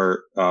thoughts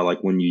are like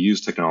when you use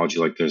technology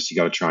like this, you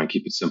got to try and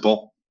keep it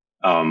simple.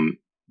 The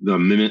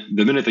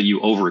minute that you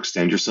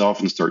overextend yourself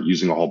and start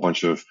using a whole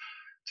bunch of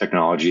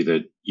technology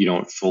that you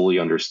don't fully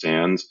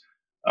understand,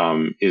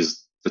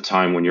 is the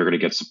time when you're going to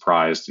get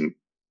surprised and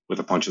with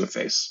a punch in the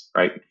face,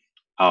 right?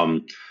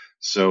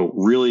 So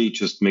really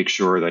just make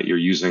sure that you're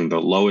using the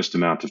lowest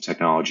amount of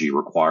technology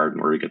required in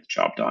order to get the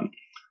job done.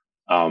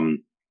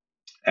 I'm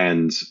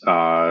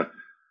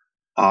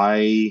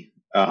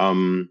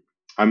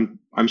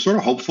sort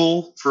of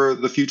hopeful for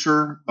the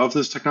future of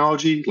this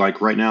technology.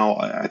 Like right now,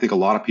 I think a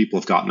lot of people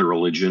have gotten the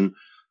religion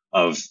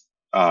of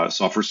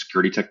software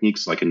security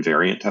techniques like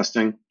invariant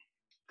testing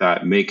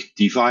that make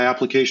DeFi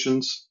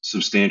applications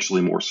substantially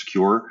more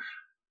secure.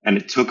 And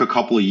it took a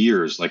couple of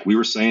years, like we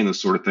were saying this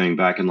sort of thing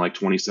back in like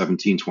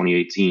 2017,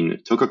 2018.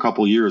 It took a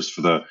couple of years for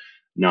the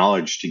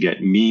knowledge to get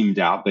memed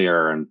out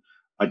there and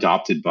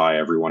adopted by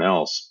everyone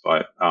else.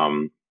 But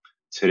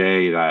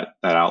today that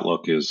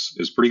outlook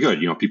is pretty good.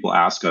 People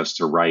ask us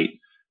to write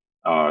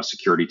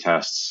security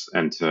tests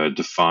and to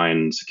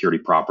define security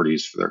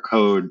properties for their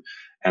code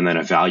and then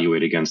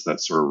evaluate against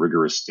that sort of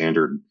rigorous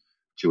standard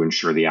to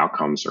ensure the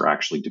outcomes are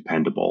actually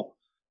dependable.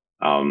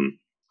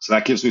 So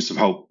that gives me some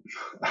hope.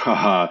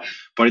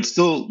 But it's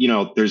still,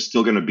 there's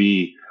still going to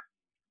be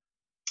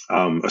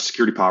a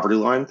security poverty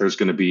line. There's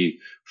going to be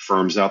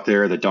firms out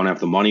there that don't have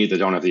the money, that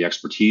don't have the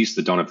expertise,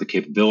 that don't have the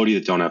capability,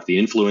 that don't have the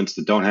influence,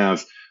 that don't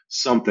have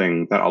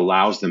something that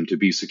allows them to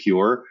be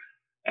secure.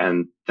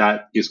 And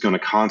that is going to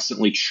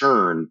constantly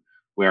churn,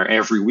 where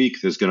every week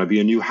there's going to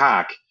be a new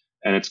hack.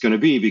 And it's going to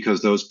be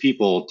because those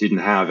people didn't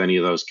have any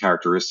of those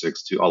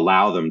characteristics to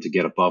allow them to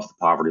get above the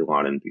poverty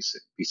line and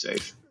be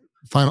safe.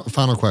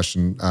 Final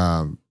question.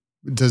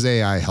 Does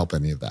AI help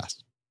any of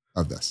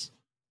this?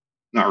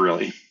 Not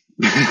really.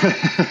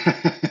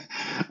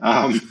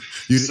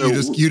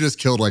 You just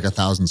killed like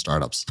 1,000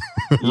 startups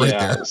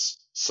there.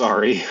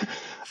 Sorry.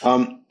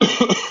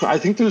 I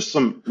think there's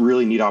some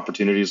really neat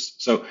opportunities.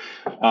 So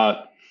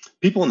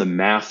people in the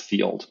math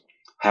field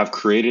have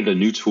created a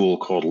new tool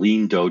called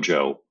Lean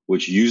Dojo,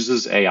 which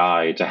uses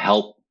AI to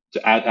help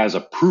to add as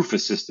a proof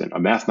assistant, a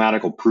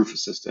mathematical proof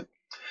assistant,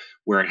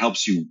 where it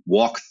helps you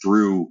walk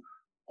through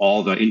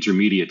all the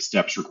intermediate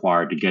steps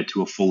required to get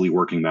to a fully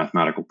working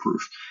mathematical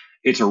proof.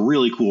 It's a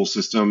really cool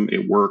system.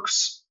 It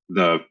works.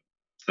 The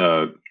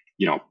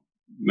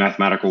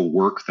mathematical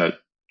work that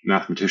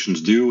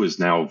mathematicians do is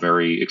now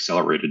very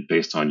accelerated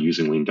based on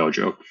using Lean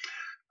Dojo.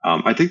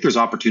 I think there's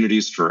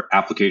opportunities for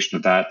application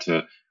of that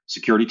to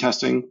security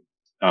testing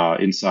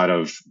inside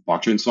of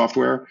blockchain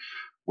software,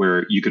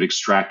 where you could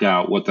extract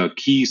out what the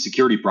key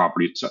security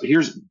property. So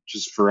here's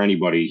just for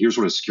anybody. Here's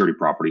what a security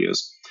property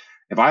is.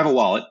 If I have a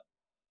wallet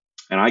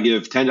and I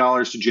give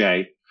 $10 to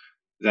Jay,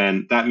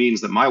 then that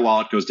means that my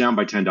wallet goes down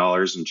by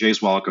 $10 and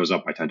Jay's wallet goes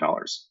up by $10.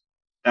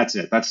 That's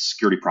it. That's a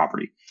security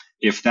property.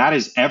 If that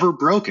is ever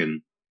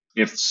broken,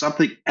 if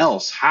something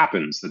else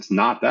happens that's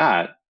not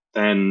that,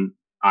 then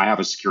I have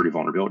a security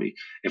vulnerability.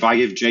 If I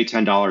give Jay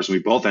 $10 and we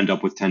both end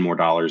up with $10 more,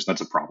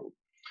 that's a problem.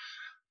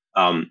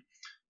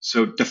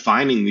 So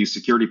defining these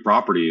security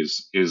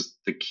properties is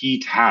the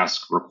key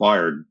task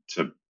required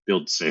to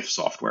build safe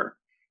software.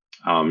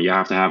 You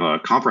have to have a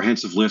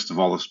comprehensive list of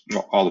all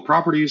the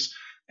properties,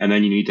 and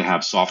then you need to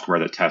have software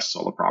that tests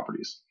all the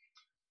properties.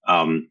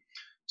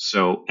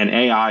 So an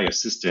AI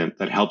assistant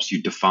that helps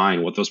you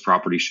define what those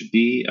properties should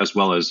be, as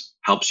well as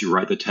helps you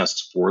write the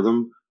tests for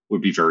them,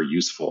 would be very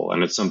useful.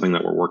 And it's something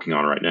that we're working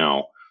on right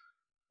now.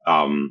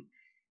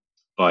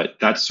 But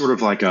that's sort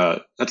of like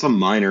that's a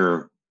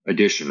minor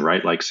addition,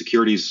 right? Like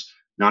security's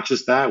not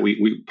just that.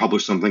 We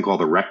published something called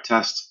the REC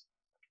test,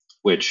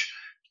 which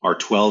are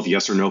 12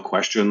 yes or no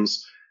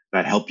questions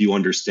that help you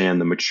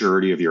understand the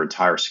maturity of your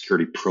entire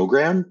security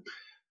program.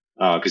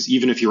 Because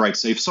even if you write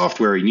safe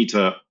software, you need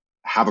to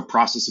have a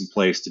process in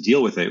place to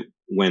deal with it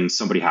when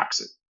somebody hacks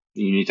it.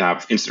 You need to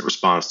have incident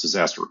response,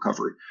 disaster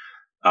recovery.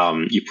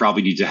 You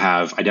probably need to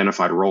have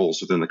identified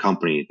roles within the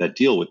company that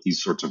deal with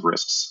these sorts of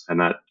risks and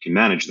that can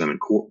manage them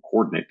and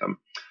coordinate them.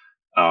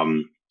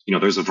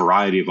 There's a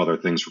variety of other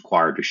things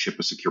required to ship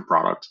a secure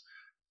product.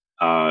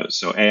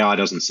 So AI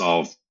doesn't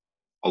solve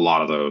a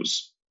lot of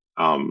those.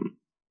 I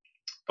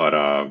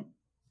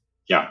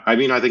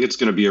think it's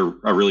going to be a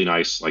really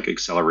nice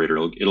accelerator.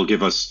 It'll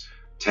give us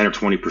 10 or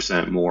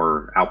 20%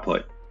 more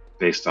output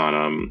based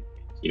on,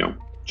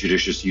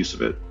 judicious use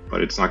of it,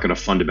 but it's not going to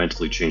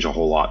fundamentally change a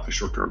whole lot in the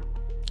short term.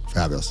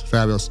 Fabulous.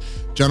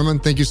 Gentlemen,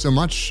 thank you so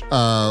much.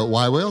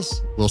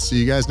 yWhales, we'll see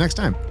you guys next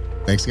time.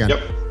 Thanks again.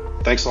 Yep.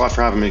 Thanks a lot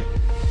for having me.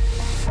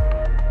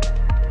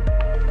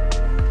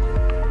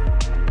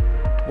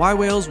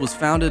 yWhales was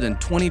founded in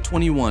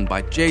 2021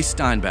 by Jay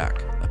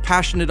Steinbach, a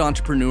passionate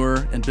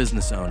entrepreneur and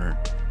business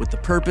owner, with the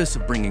purpose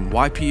of bringing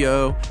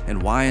YPO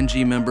and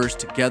YNG members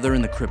together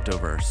in the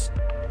cryptoverse.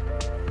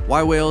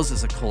 yWhales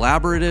is a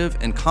collaborative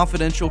and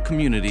confidential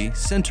community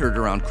centered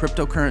around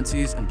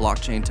cryptocurrencies and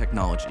blockchain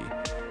technology,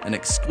 an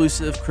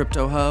exclusive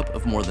crypto hub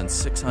of more than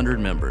 600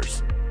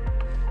 members.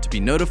 To be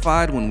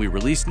notified when we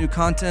release new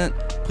content,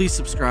 please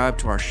subscribe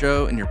to our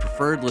show in your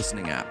preferred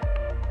listening app.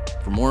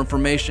 For more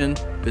information,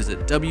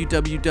 visit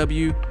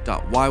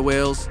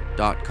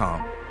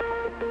www.ywhales.com.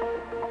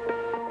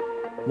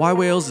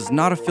 yWhales is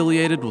not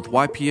affiliated with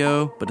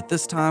YPO, but at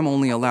this time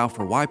only allow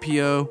for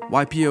YPO,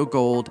 YPO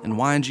Gold, and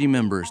YNG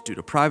members due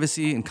to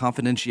privacy and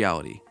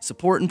confidentiality.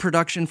 Support and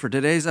production for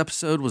today's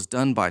episode was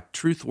done by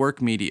Truthwork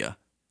Media.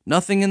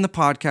 Nothing in the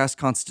podcast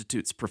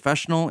constitutes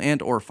professional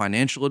and or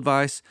financial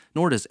advice,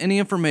 nor does any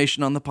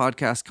information on the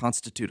podcast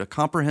constitute a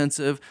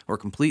comprehensive or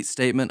complete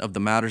statement of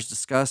the matters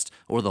discussed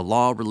or the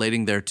law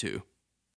relating thereto.